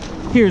 28.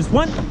 Here's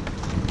 1,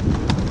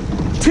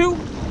 2,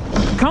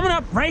 coming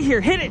up right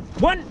here. Hit it.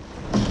 1,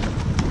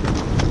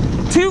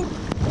 2,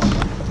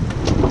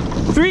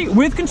 3,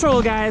 with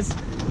control, guys.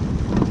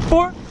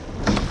 4,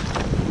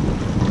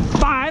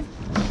 5,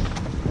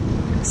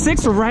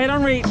 6, we're right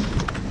on rate.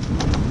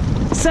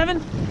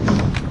 7,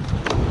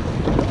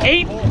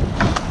 8,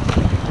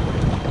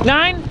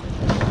 9,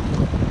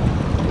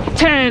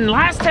 10.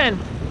 Last 10.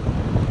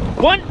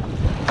 1,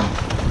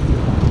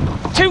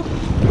 2,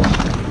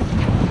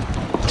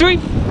 3,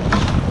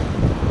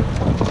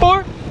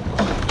 4,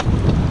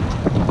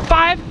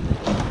 5,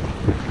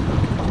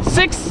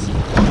 6,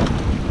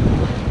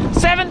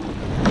 7,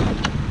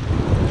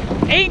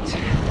 8,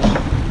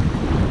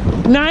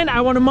 9.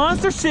 I want a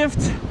monster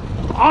shift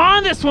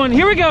on this one.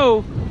 Here we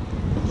go.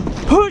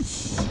 Push.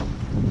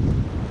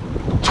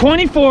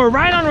 24,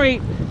 right on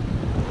rate.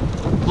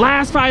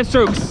 Last 5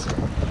 strokes.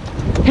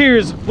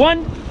 Here's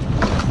 1,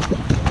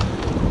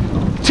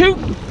 2,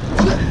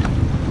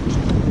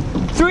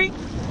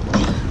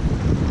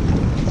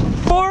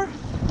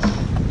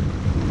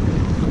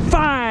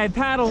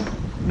 paddle.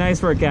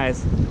 Nice work,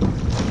 guys.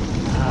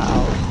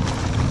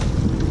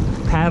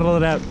 Paddle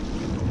it out.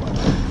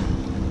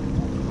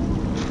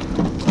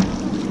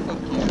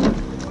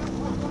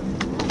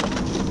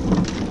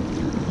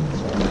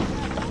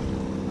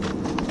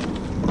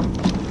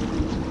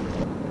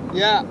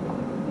 Yeah.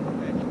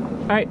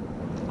 All right,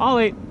 all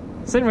 8,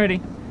 sitting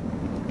ready.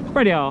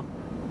 Ready all.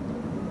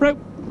 Rope.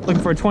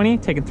 Looking for a 20,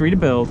 taking 3 to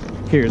build.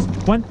 Here's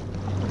 1,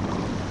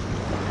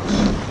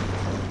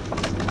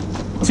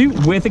 2,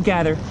 with a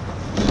gather.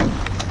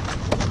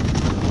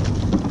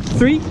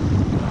 3,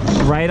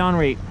 right on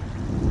rate.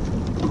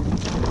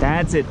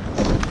 That's it.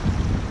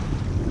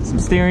 Some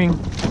steering.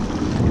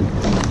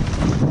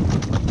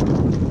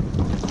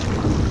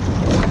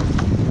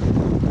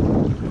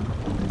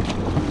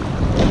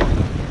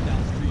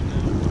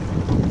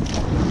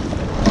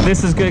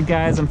 This is good,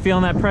 guys. I'm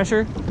feeling that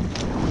pressure.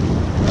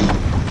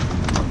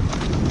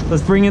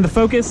 Let's bring in the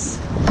focus.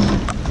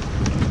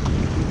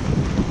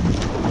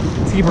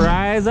 Let's keep our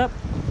eyes up.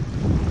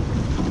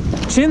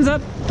 Chins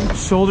up,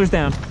 shoulders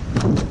down.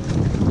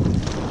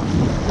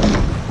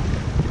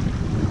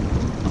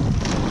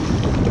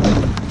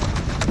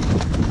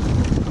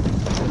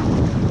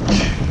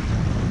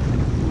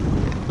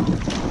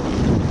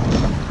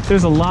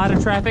 There's a lot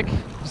of traffic.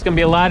 There's gonna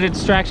be a lot of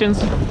distractions.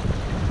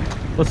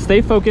 Let's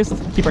stay focused,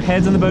 keep our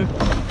heads in the boat.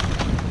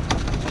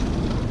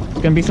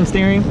 There's gonna be some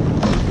steering.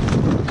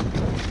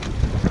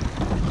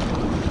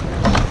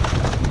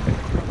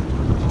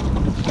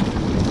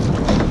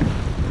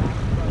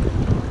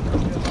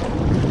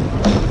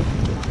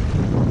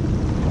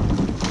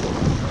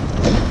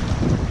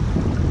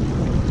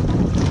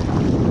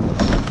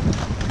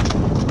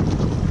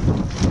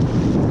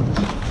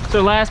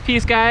 So last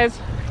piece, guys.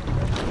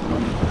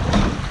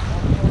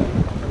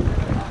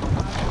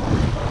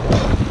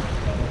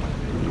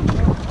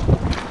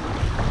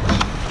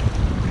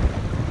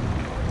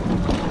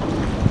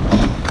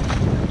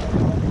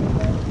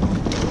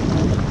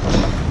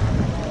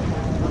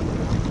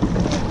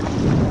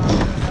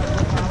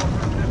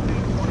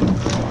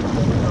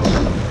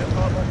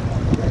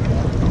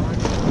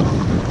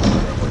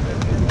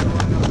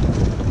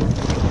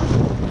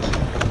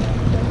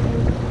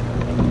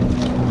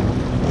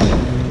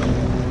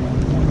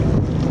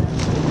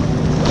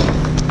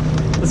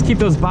 Keep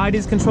those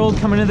bodies controlled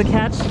coming into the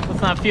catch.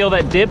 Let's not feel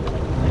that dip.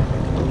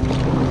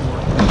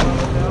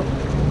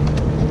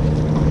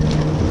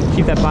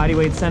 Keep that body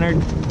weight centered.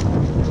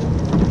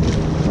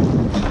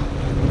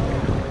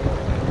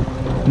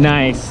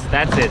 Nice,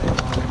 that's it.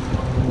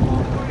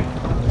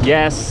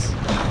 Yes.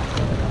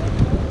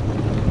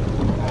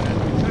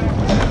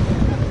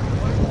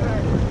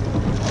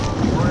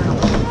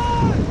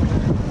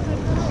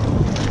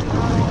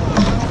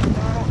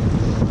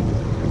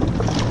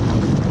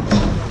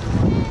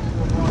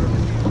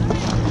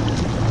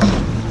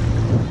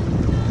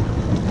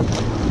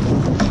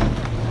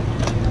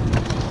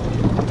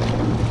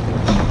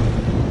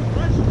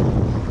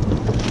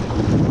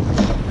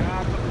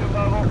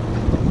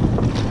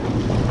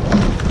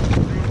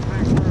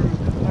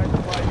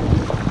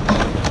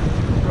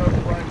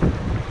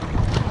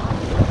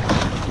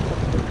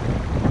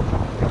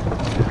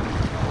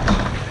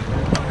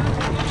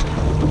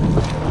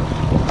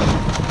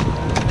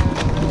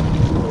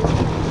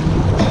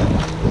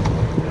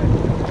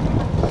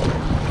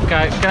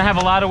 Gonna have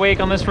a lot of wake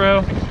on this row.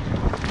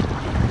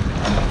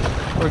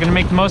 We're gonna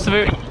make the most of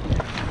it.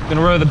 We're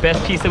gonna row the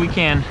best piece that we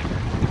can.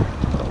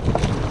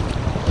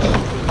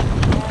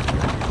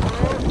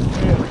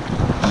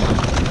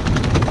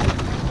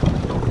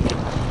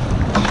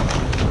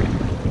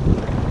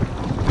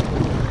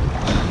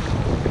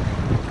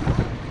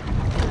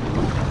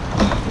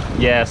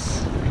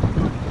 Yes.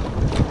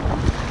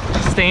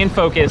 Staying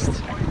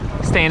focused,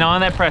 staying on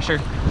that pressure.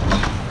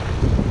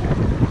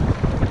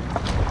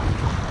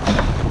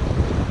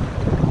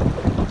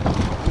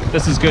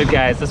 This is good,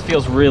 guys. This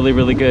feels really,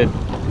 really good.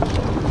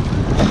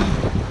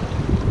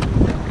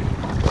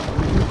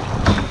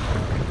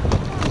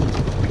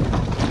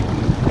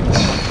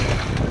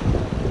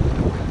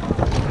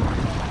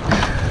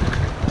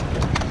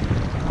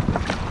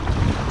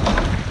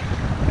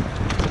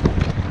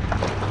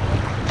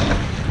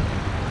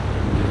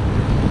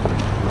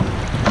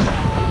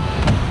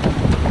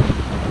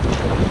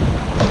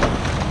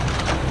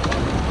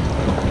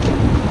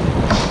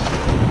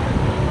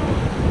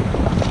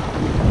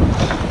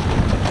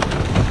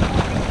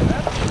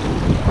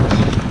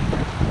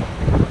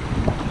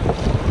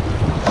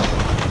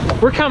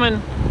 We're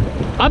coming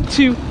up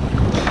to,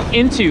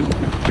 into.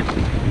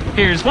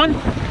 Here's 1,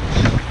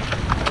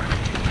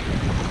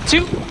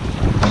 2,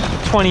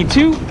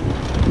 22,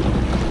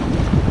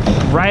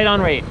 right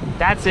on rate.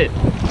 That's it.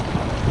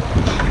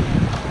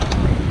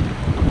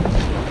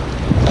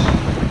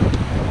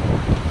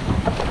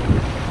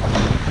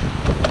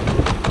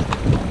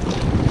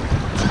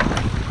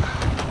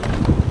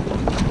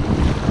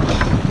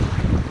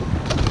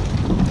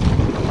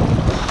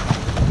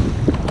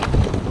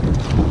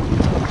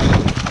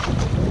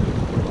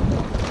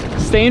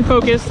 Staying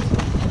focused,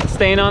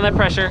 staying on that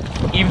pressure,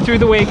 even through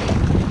the wake.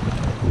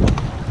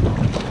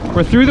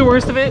 We're through the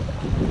worst of it.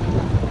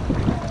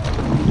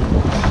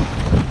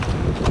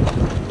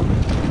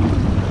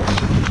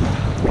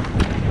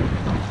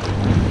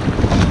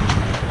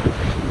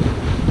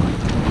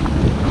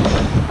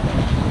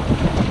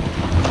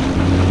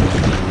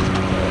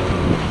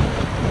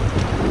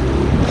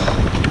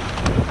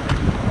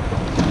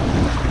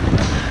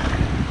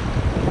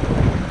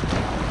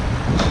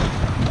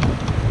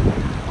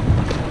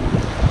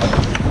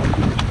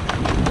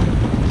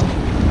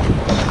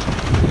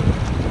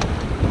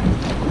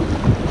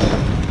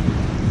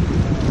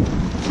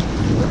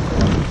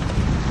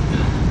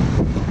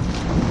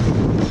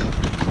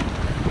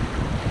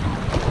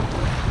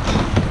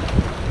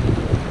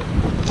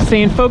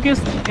 Staying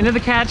focused into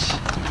the catch,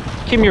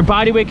 keeping your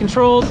body weight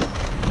controlled,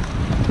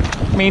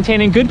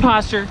 maintaining good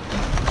posture.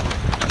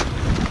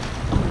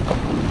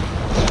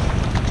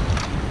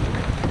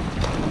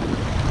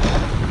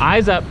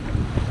 Eyes up.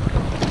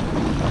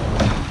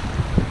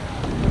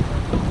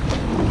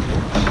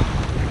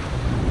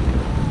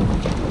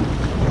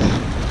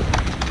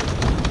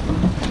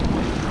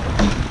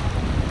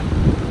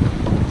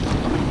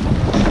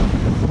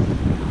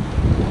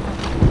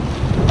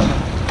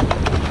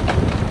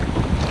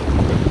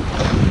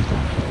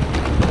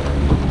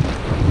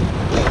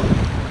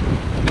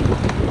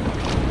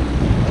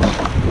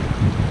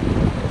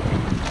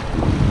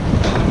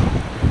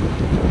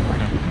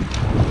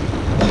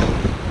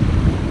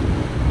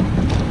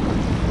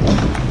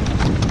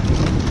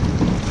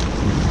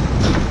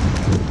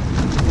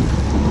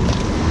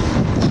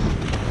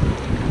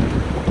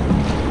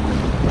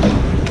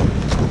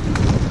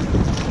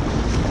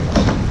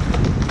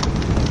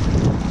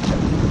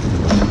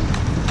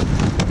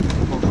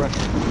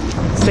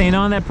 Staying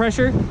on that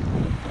pressure,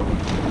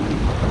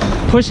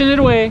 pushing it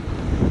away,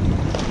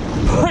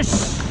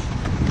 push.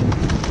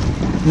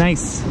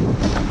 Nice.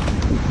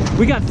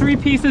 We got 3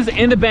 pieces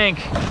in the bank.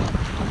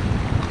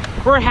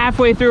 We're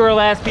halfway through our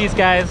last piece,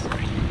 guys.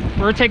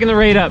 We're taking the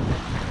rate up.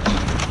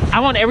 I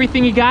want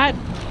everything you got.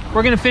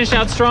 We're gonna finish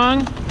out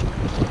strong.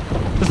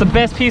 This is the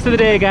best piece of the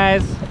day,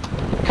 guys.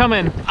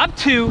 Coming up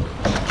 2,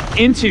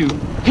 into.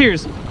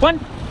 Here's 1,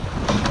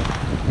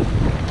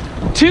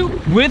 2,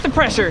 with the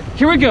pressure.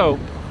 Here we go.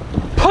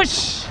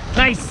 Push.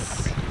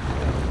 Nice.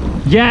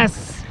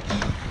 Yes.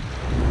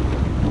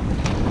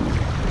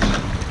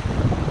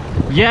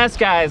 Yes,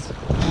 guys.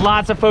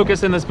 Lots of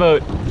focus in this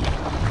boat.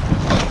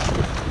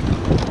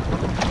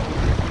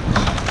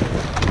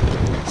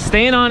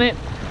 Staying on it.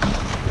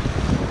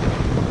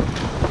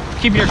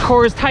 Keeping your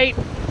cores tight.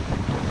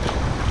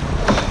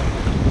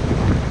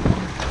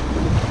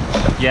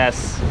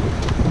 Yes.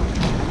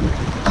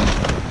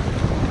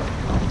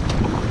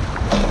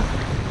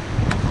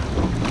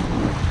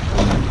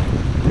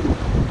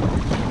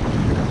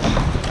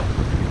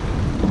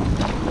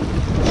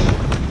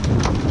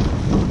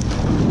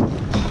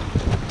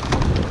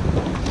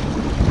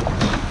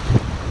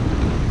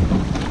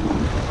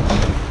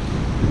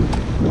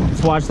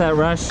 Let's watch that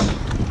rush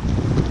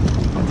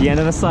at the end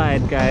of the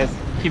slide, guys.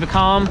 Keep it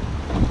calm,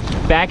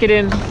 back it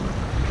in.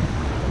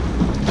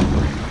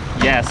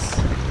 Yes.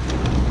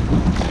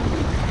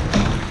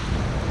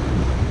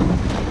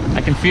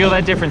 I can feel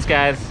that difference,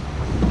 guys.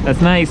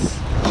 That's nice.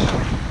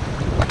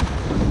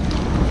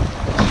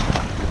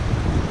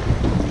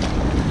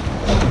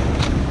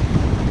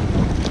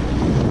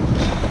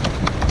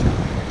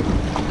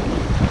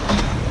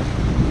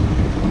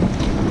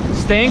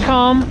 Staying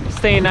calm,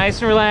 staying nice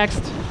and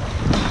relaxed.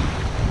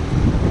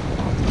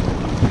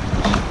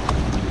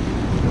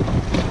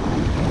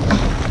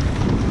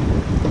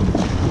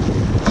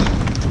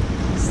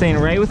 Staying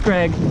right with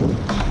Greg,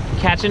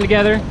 catching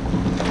together.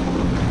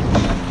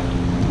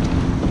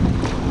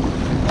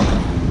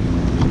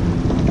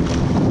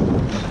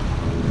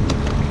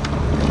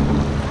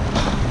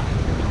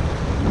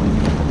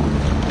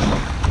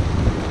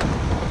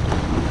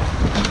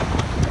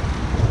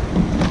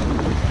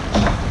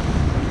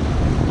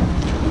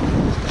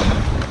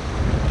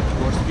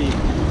 More speed.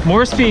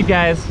 More speed,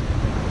 guys.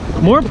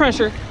 More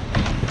pressure.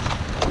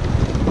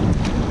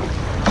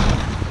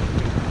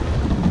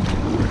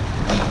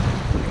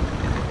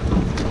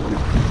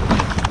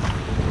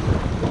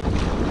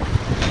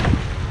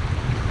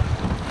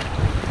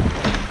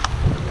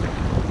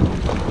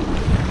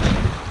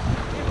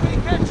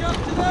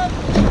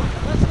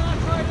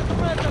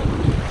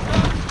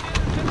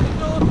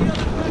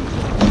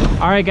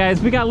 All right,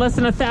 guys, we got less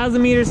than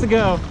 1,000 meters to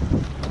go.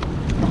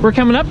 We're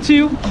coming up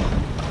to,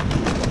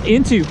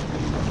 into.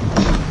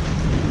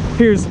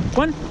 Here's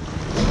 1,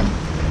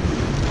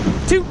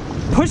 2,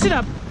 push it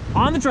up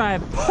on the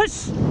drive,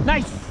 push,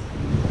 nice.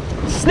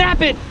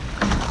 Snap it.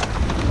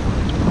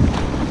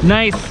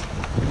 Nice.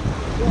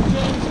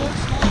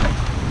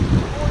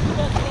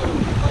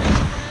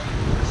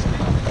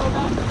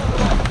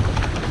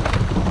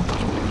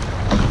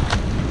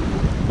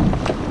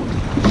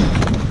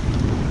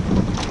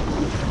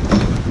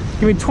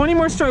 Give me 20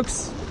 more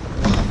strokes.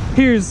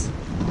 Here's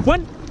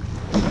 1,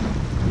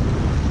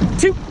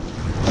 2,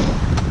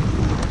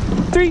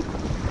 3,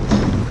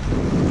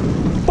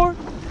 4,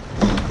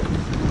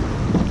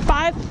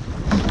 5,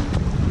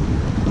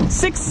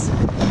 6,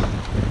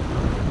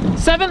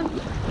 7,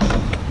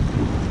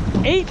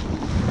 8,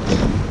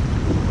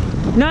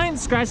 9.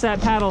 Scratch that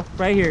paddle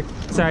right here.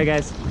 Sorry,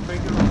 guys.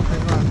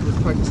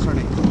 Just practice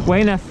turning.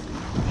 Way enough.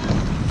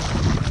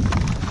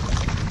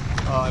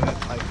 Oh, I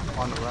meant like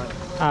on the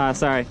run.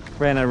 Sorry,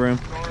 ran out of room.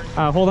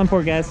 Hold on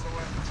port, guys.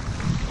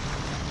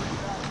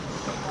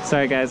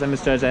 Sorry, guys, I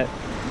misjudged that.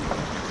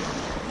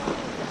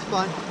 It's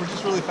fine. We're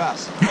just really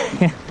fast.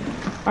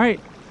 All right,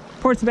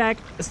 ports back,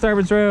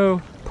 starboard's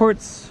row,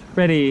 ports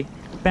ready,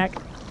 back.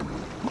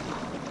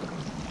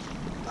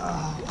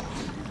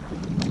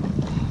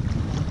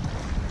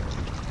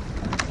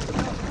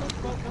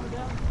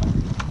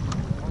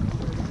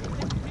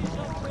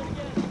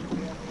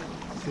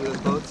 See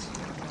those boats?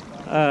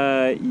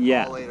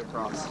 Yeah. All 8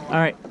 across. All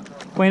right,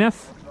 way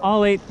enough.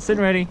 All 8,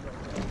 sitting ready.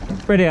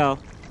 Ready, all.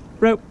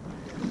 Rope.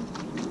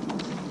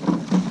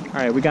 All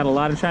right, we got a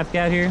lot of traffic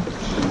out here.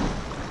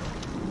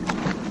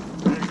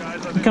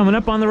 Coming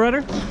up on the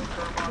rudder.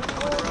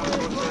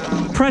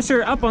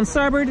 Pressure up on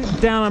starboard,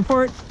 down on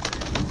port.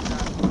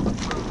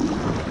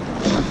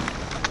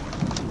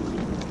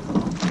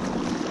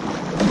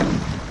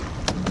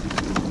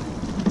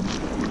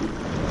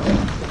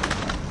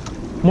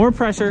 More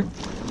pressure,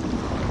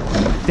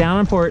 down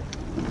on port.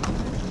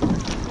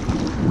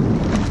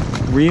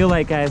 Real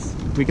light, guys.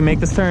 We can make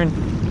this turn.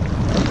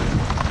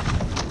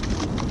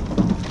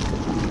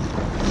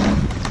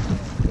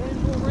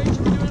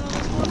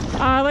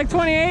 Like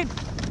 28.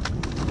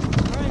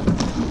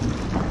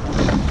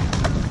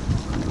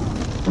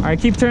 All right,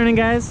 keep turning,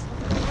 guys.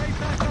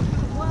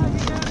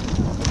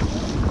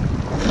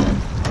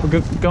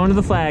 We're going to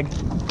the flag.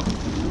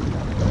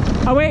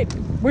 Oh wait,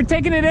 we're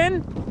taking it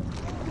in?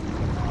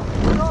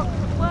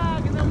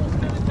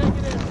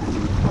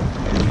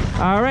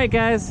 All right,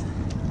 guys.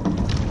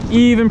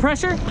 Even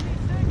pressure.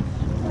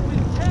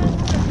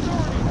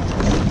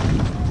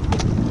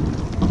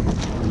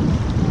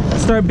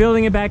 Start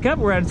building it back up.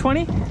 We're at a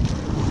 20.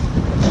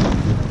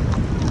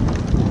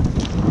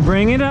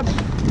 Bring it up.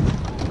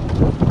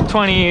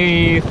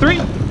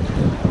 23.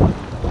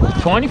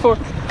 24.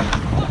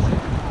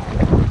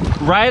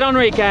 Right on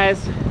rate, guys.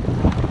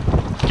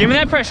 Give me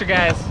that pressure,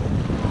 guys.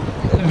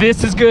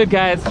 This is good,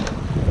 guys.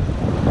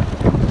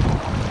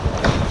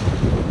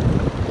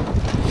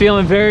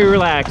 Feeling very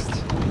relaxed.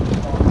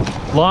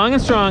 Long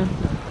and strong.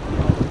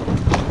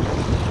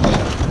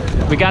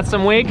 We got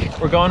some wake.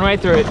 We're going right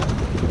through it.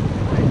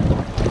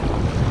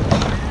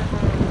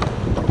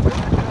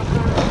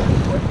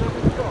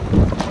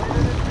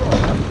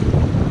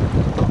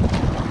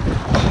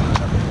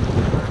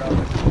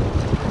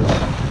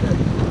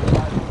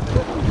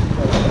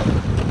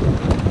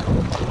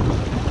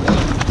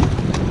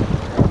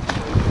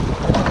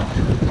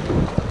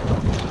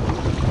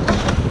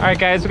 All right,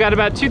 guys, we got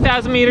about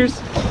 2,000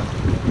 meters.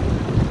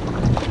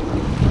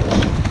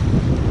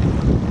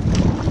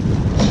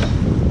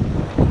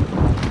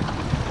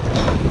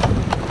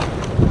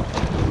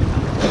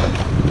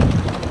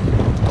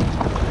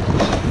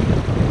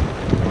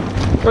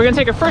 We're gonna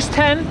take our first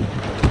 10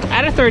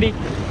 out of 30.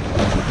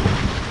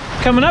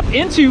 Coming up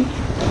into,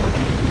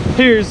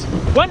 here's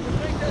 1,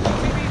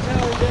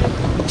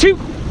 2,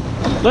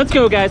 let's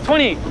go, guys,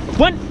 28.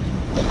 1,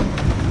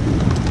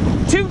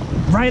 2,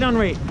 right on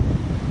rate.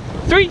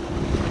 3,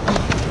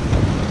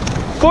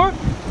 4,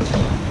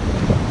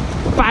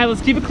 5,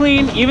 let's keep it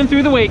clean, even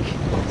through the wake.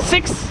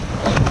 6,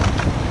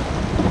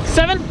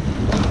 7,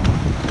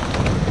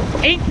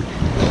 8,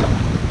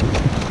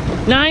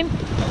 9,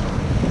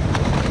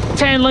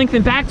 10,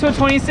 lengthen back to a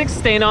 26,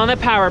 staying on that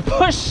power.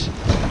 Push!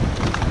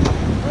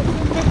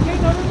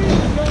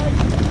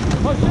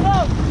 Push it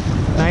up!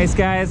 Nice,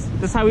 guys.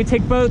 This is how we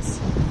take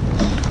boats.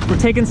 We're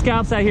taking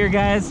scalps out here,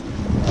 guys.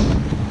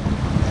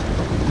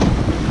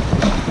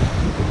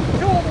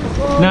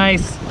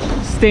 Nice.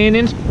 Staying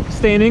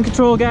in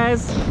control,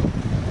 guys.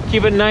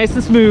 Keep it nice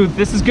and smooth.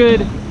 This is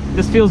good.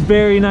 This feels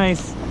very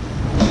nice.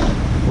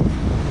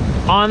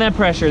 On that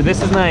pressure.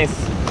 This is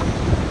nice.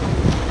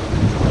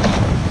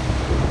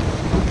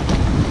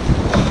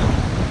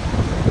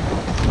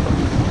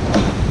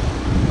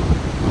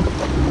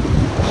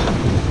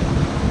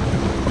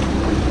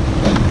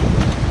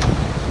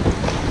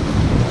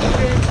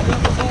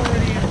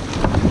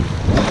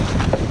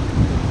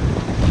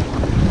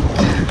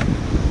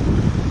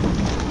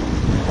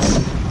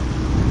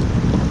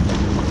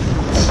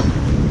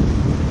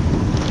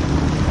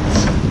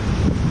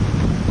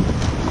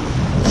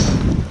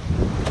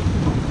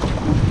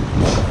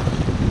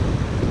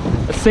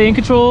 Stay in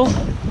control,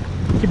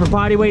 keep your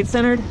body weight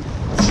centered,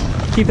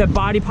 keep that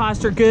body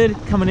posture good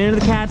coming into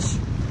the catch.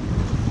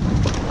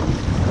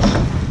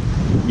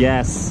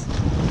 Yes,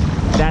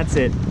 that's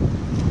it.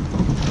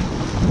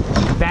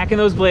 Backing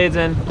those blades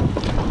in.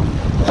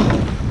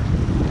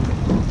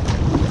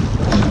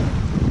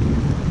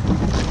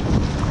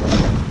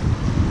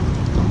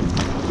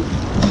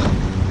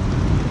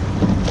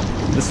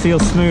 This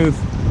feels smooth.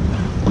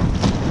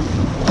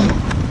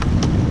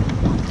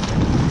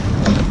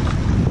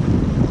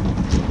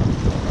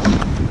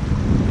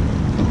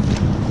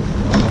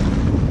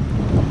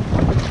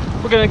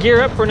 gonna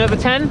gear up for another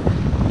 10.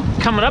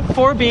 Coming up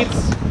 4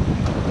 beats.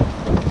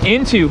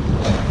 Into.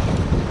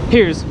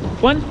 Here's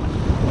 1,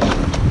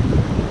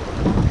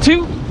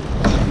 2.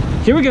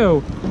 Here we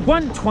go.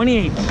 1,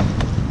 28.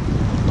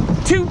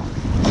 2,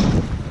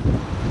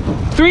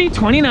 3,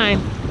 29.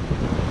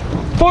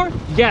 4,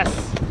 yes.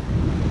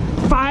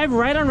 5,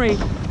 right on rate.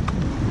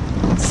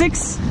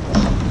 6,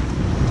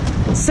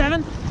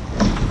 7,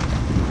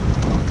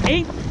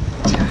 8,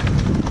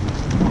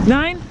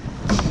 9,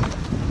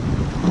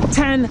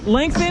 10.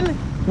 Lengthen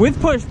with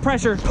push,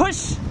 pressure,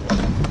 push.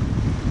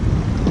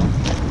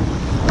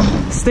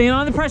 Staying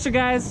on the pressure,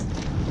 guys.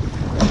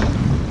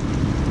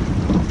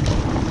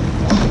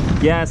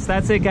 Yes,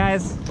 that's it,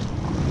 guys.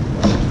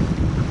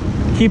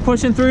 Keep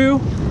pushing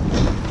through.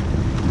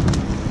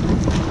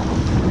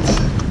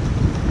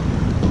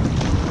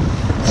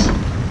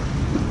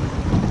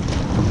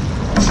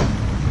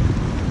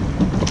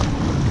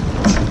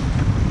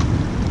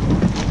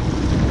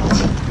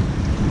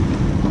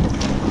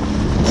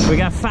 We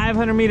got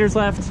 500 meters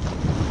left.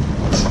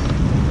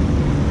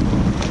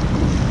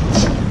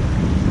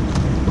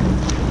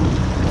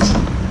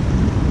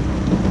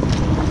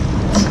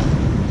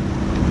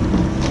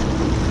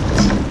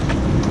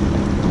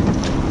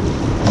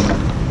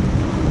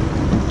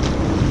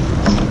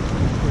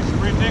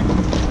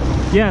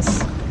 Yes.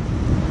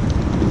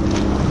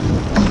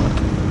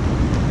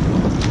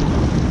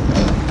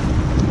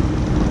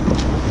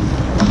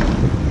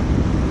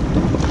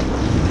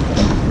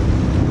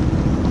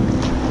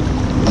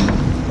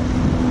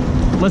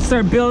 Let's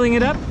start building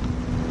it up.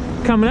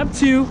 Coming up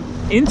 2,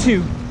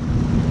 into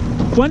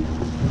 1,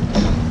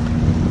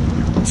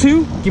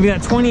 2. Give me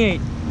that 28.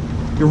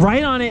 You're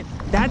right on it.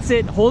 That's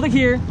it. Hold it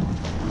here.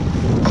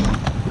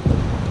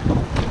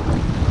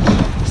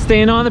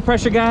 Staying on the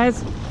pressure,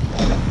 guys.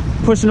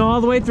 Pushing all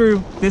the way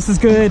through. This is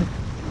good.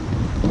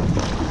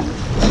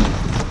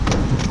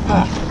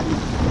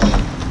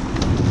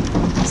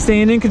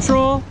 Staying in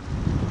control.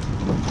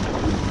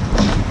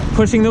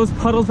 Pushing those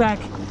puddles back.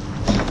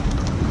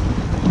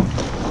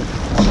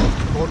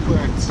 More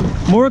clearance.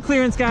 More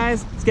clearance,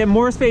 guys. Let's get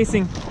more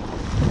spacing.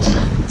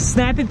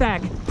 Snap it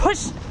back.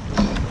 Push.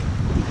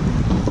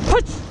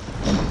 Push.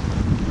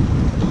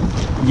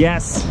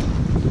 Yes.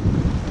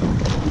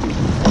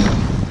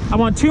 I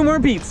want 2 more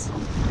beats.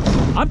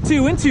 Up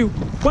 2, into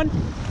 1,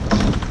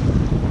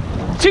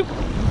 2.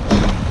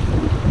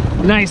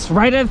 Nice,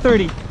 right at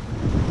 30.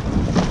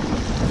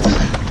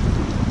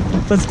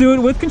 Let's do it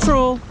with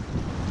control.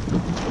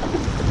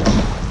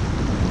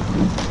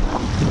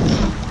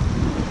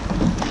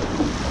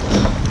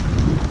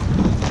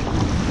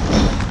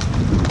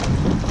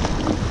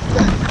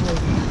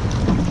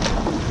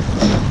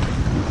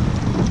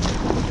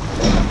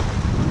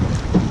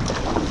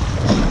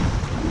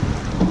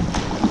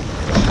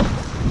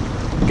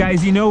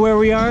 Guys, you know where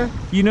we are?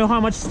 You know how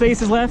much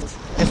space is left?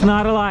 It's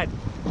not a lot.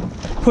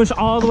 Push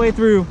all the way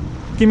through.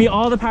 Give me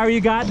all the power you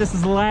got. This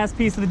is the last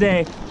piece of the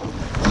day.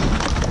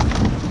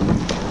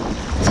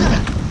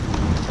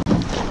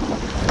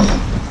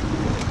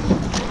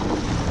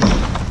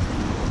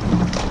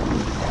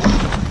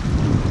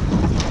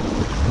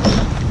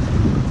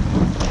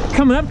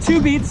 Coming up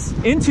 2 beats,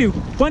 into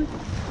 1,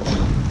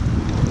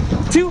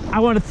 2. I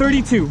want a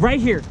 32 right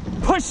here.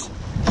 Push.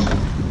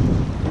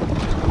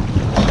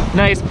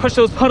 Nice, push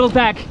those puddles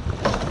back.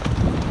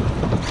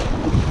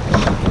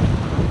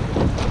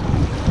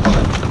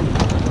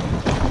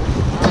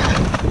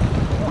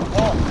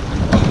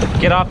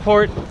 Get off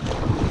port.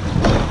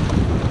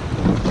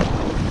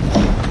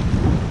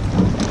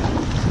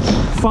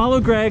 Follow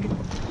Greg.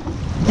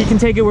 He can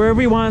take it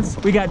wherever he wants.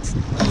 We got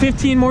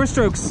 15 more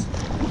strokes.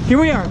 Here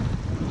we are.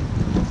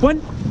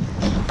 1,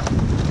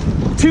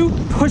 2,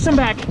 push them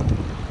back.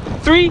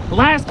 3,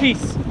 last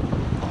piece.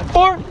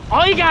 4,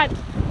 all you got.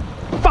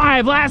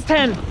 5, last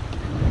 10.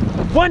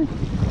 1,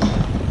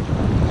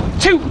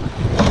 2,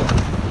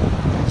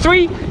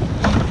 3,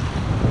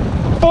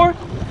 4,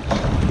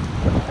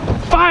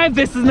 5.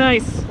 This is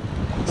nice.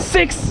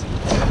 6,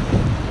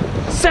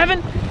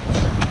 7,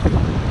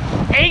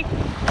 8,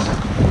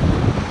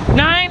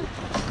 9,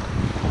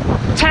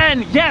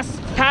 10. Yes,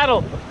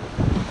 paddle.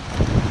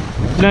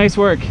 Nice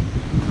work.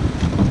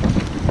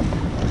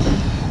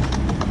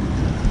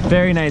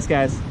 Very nice,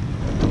 guys.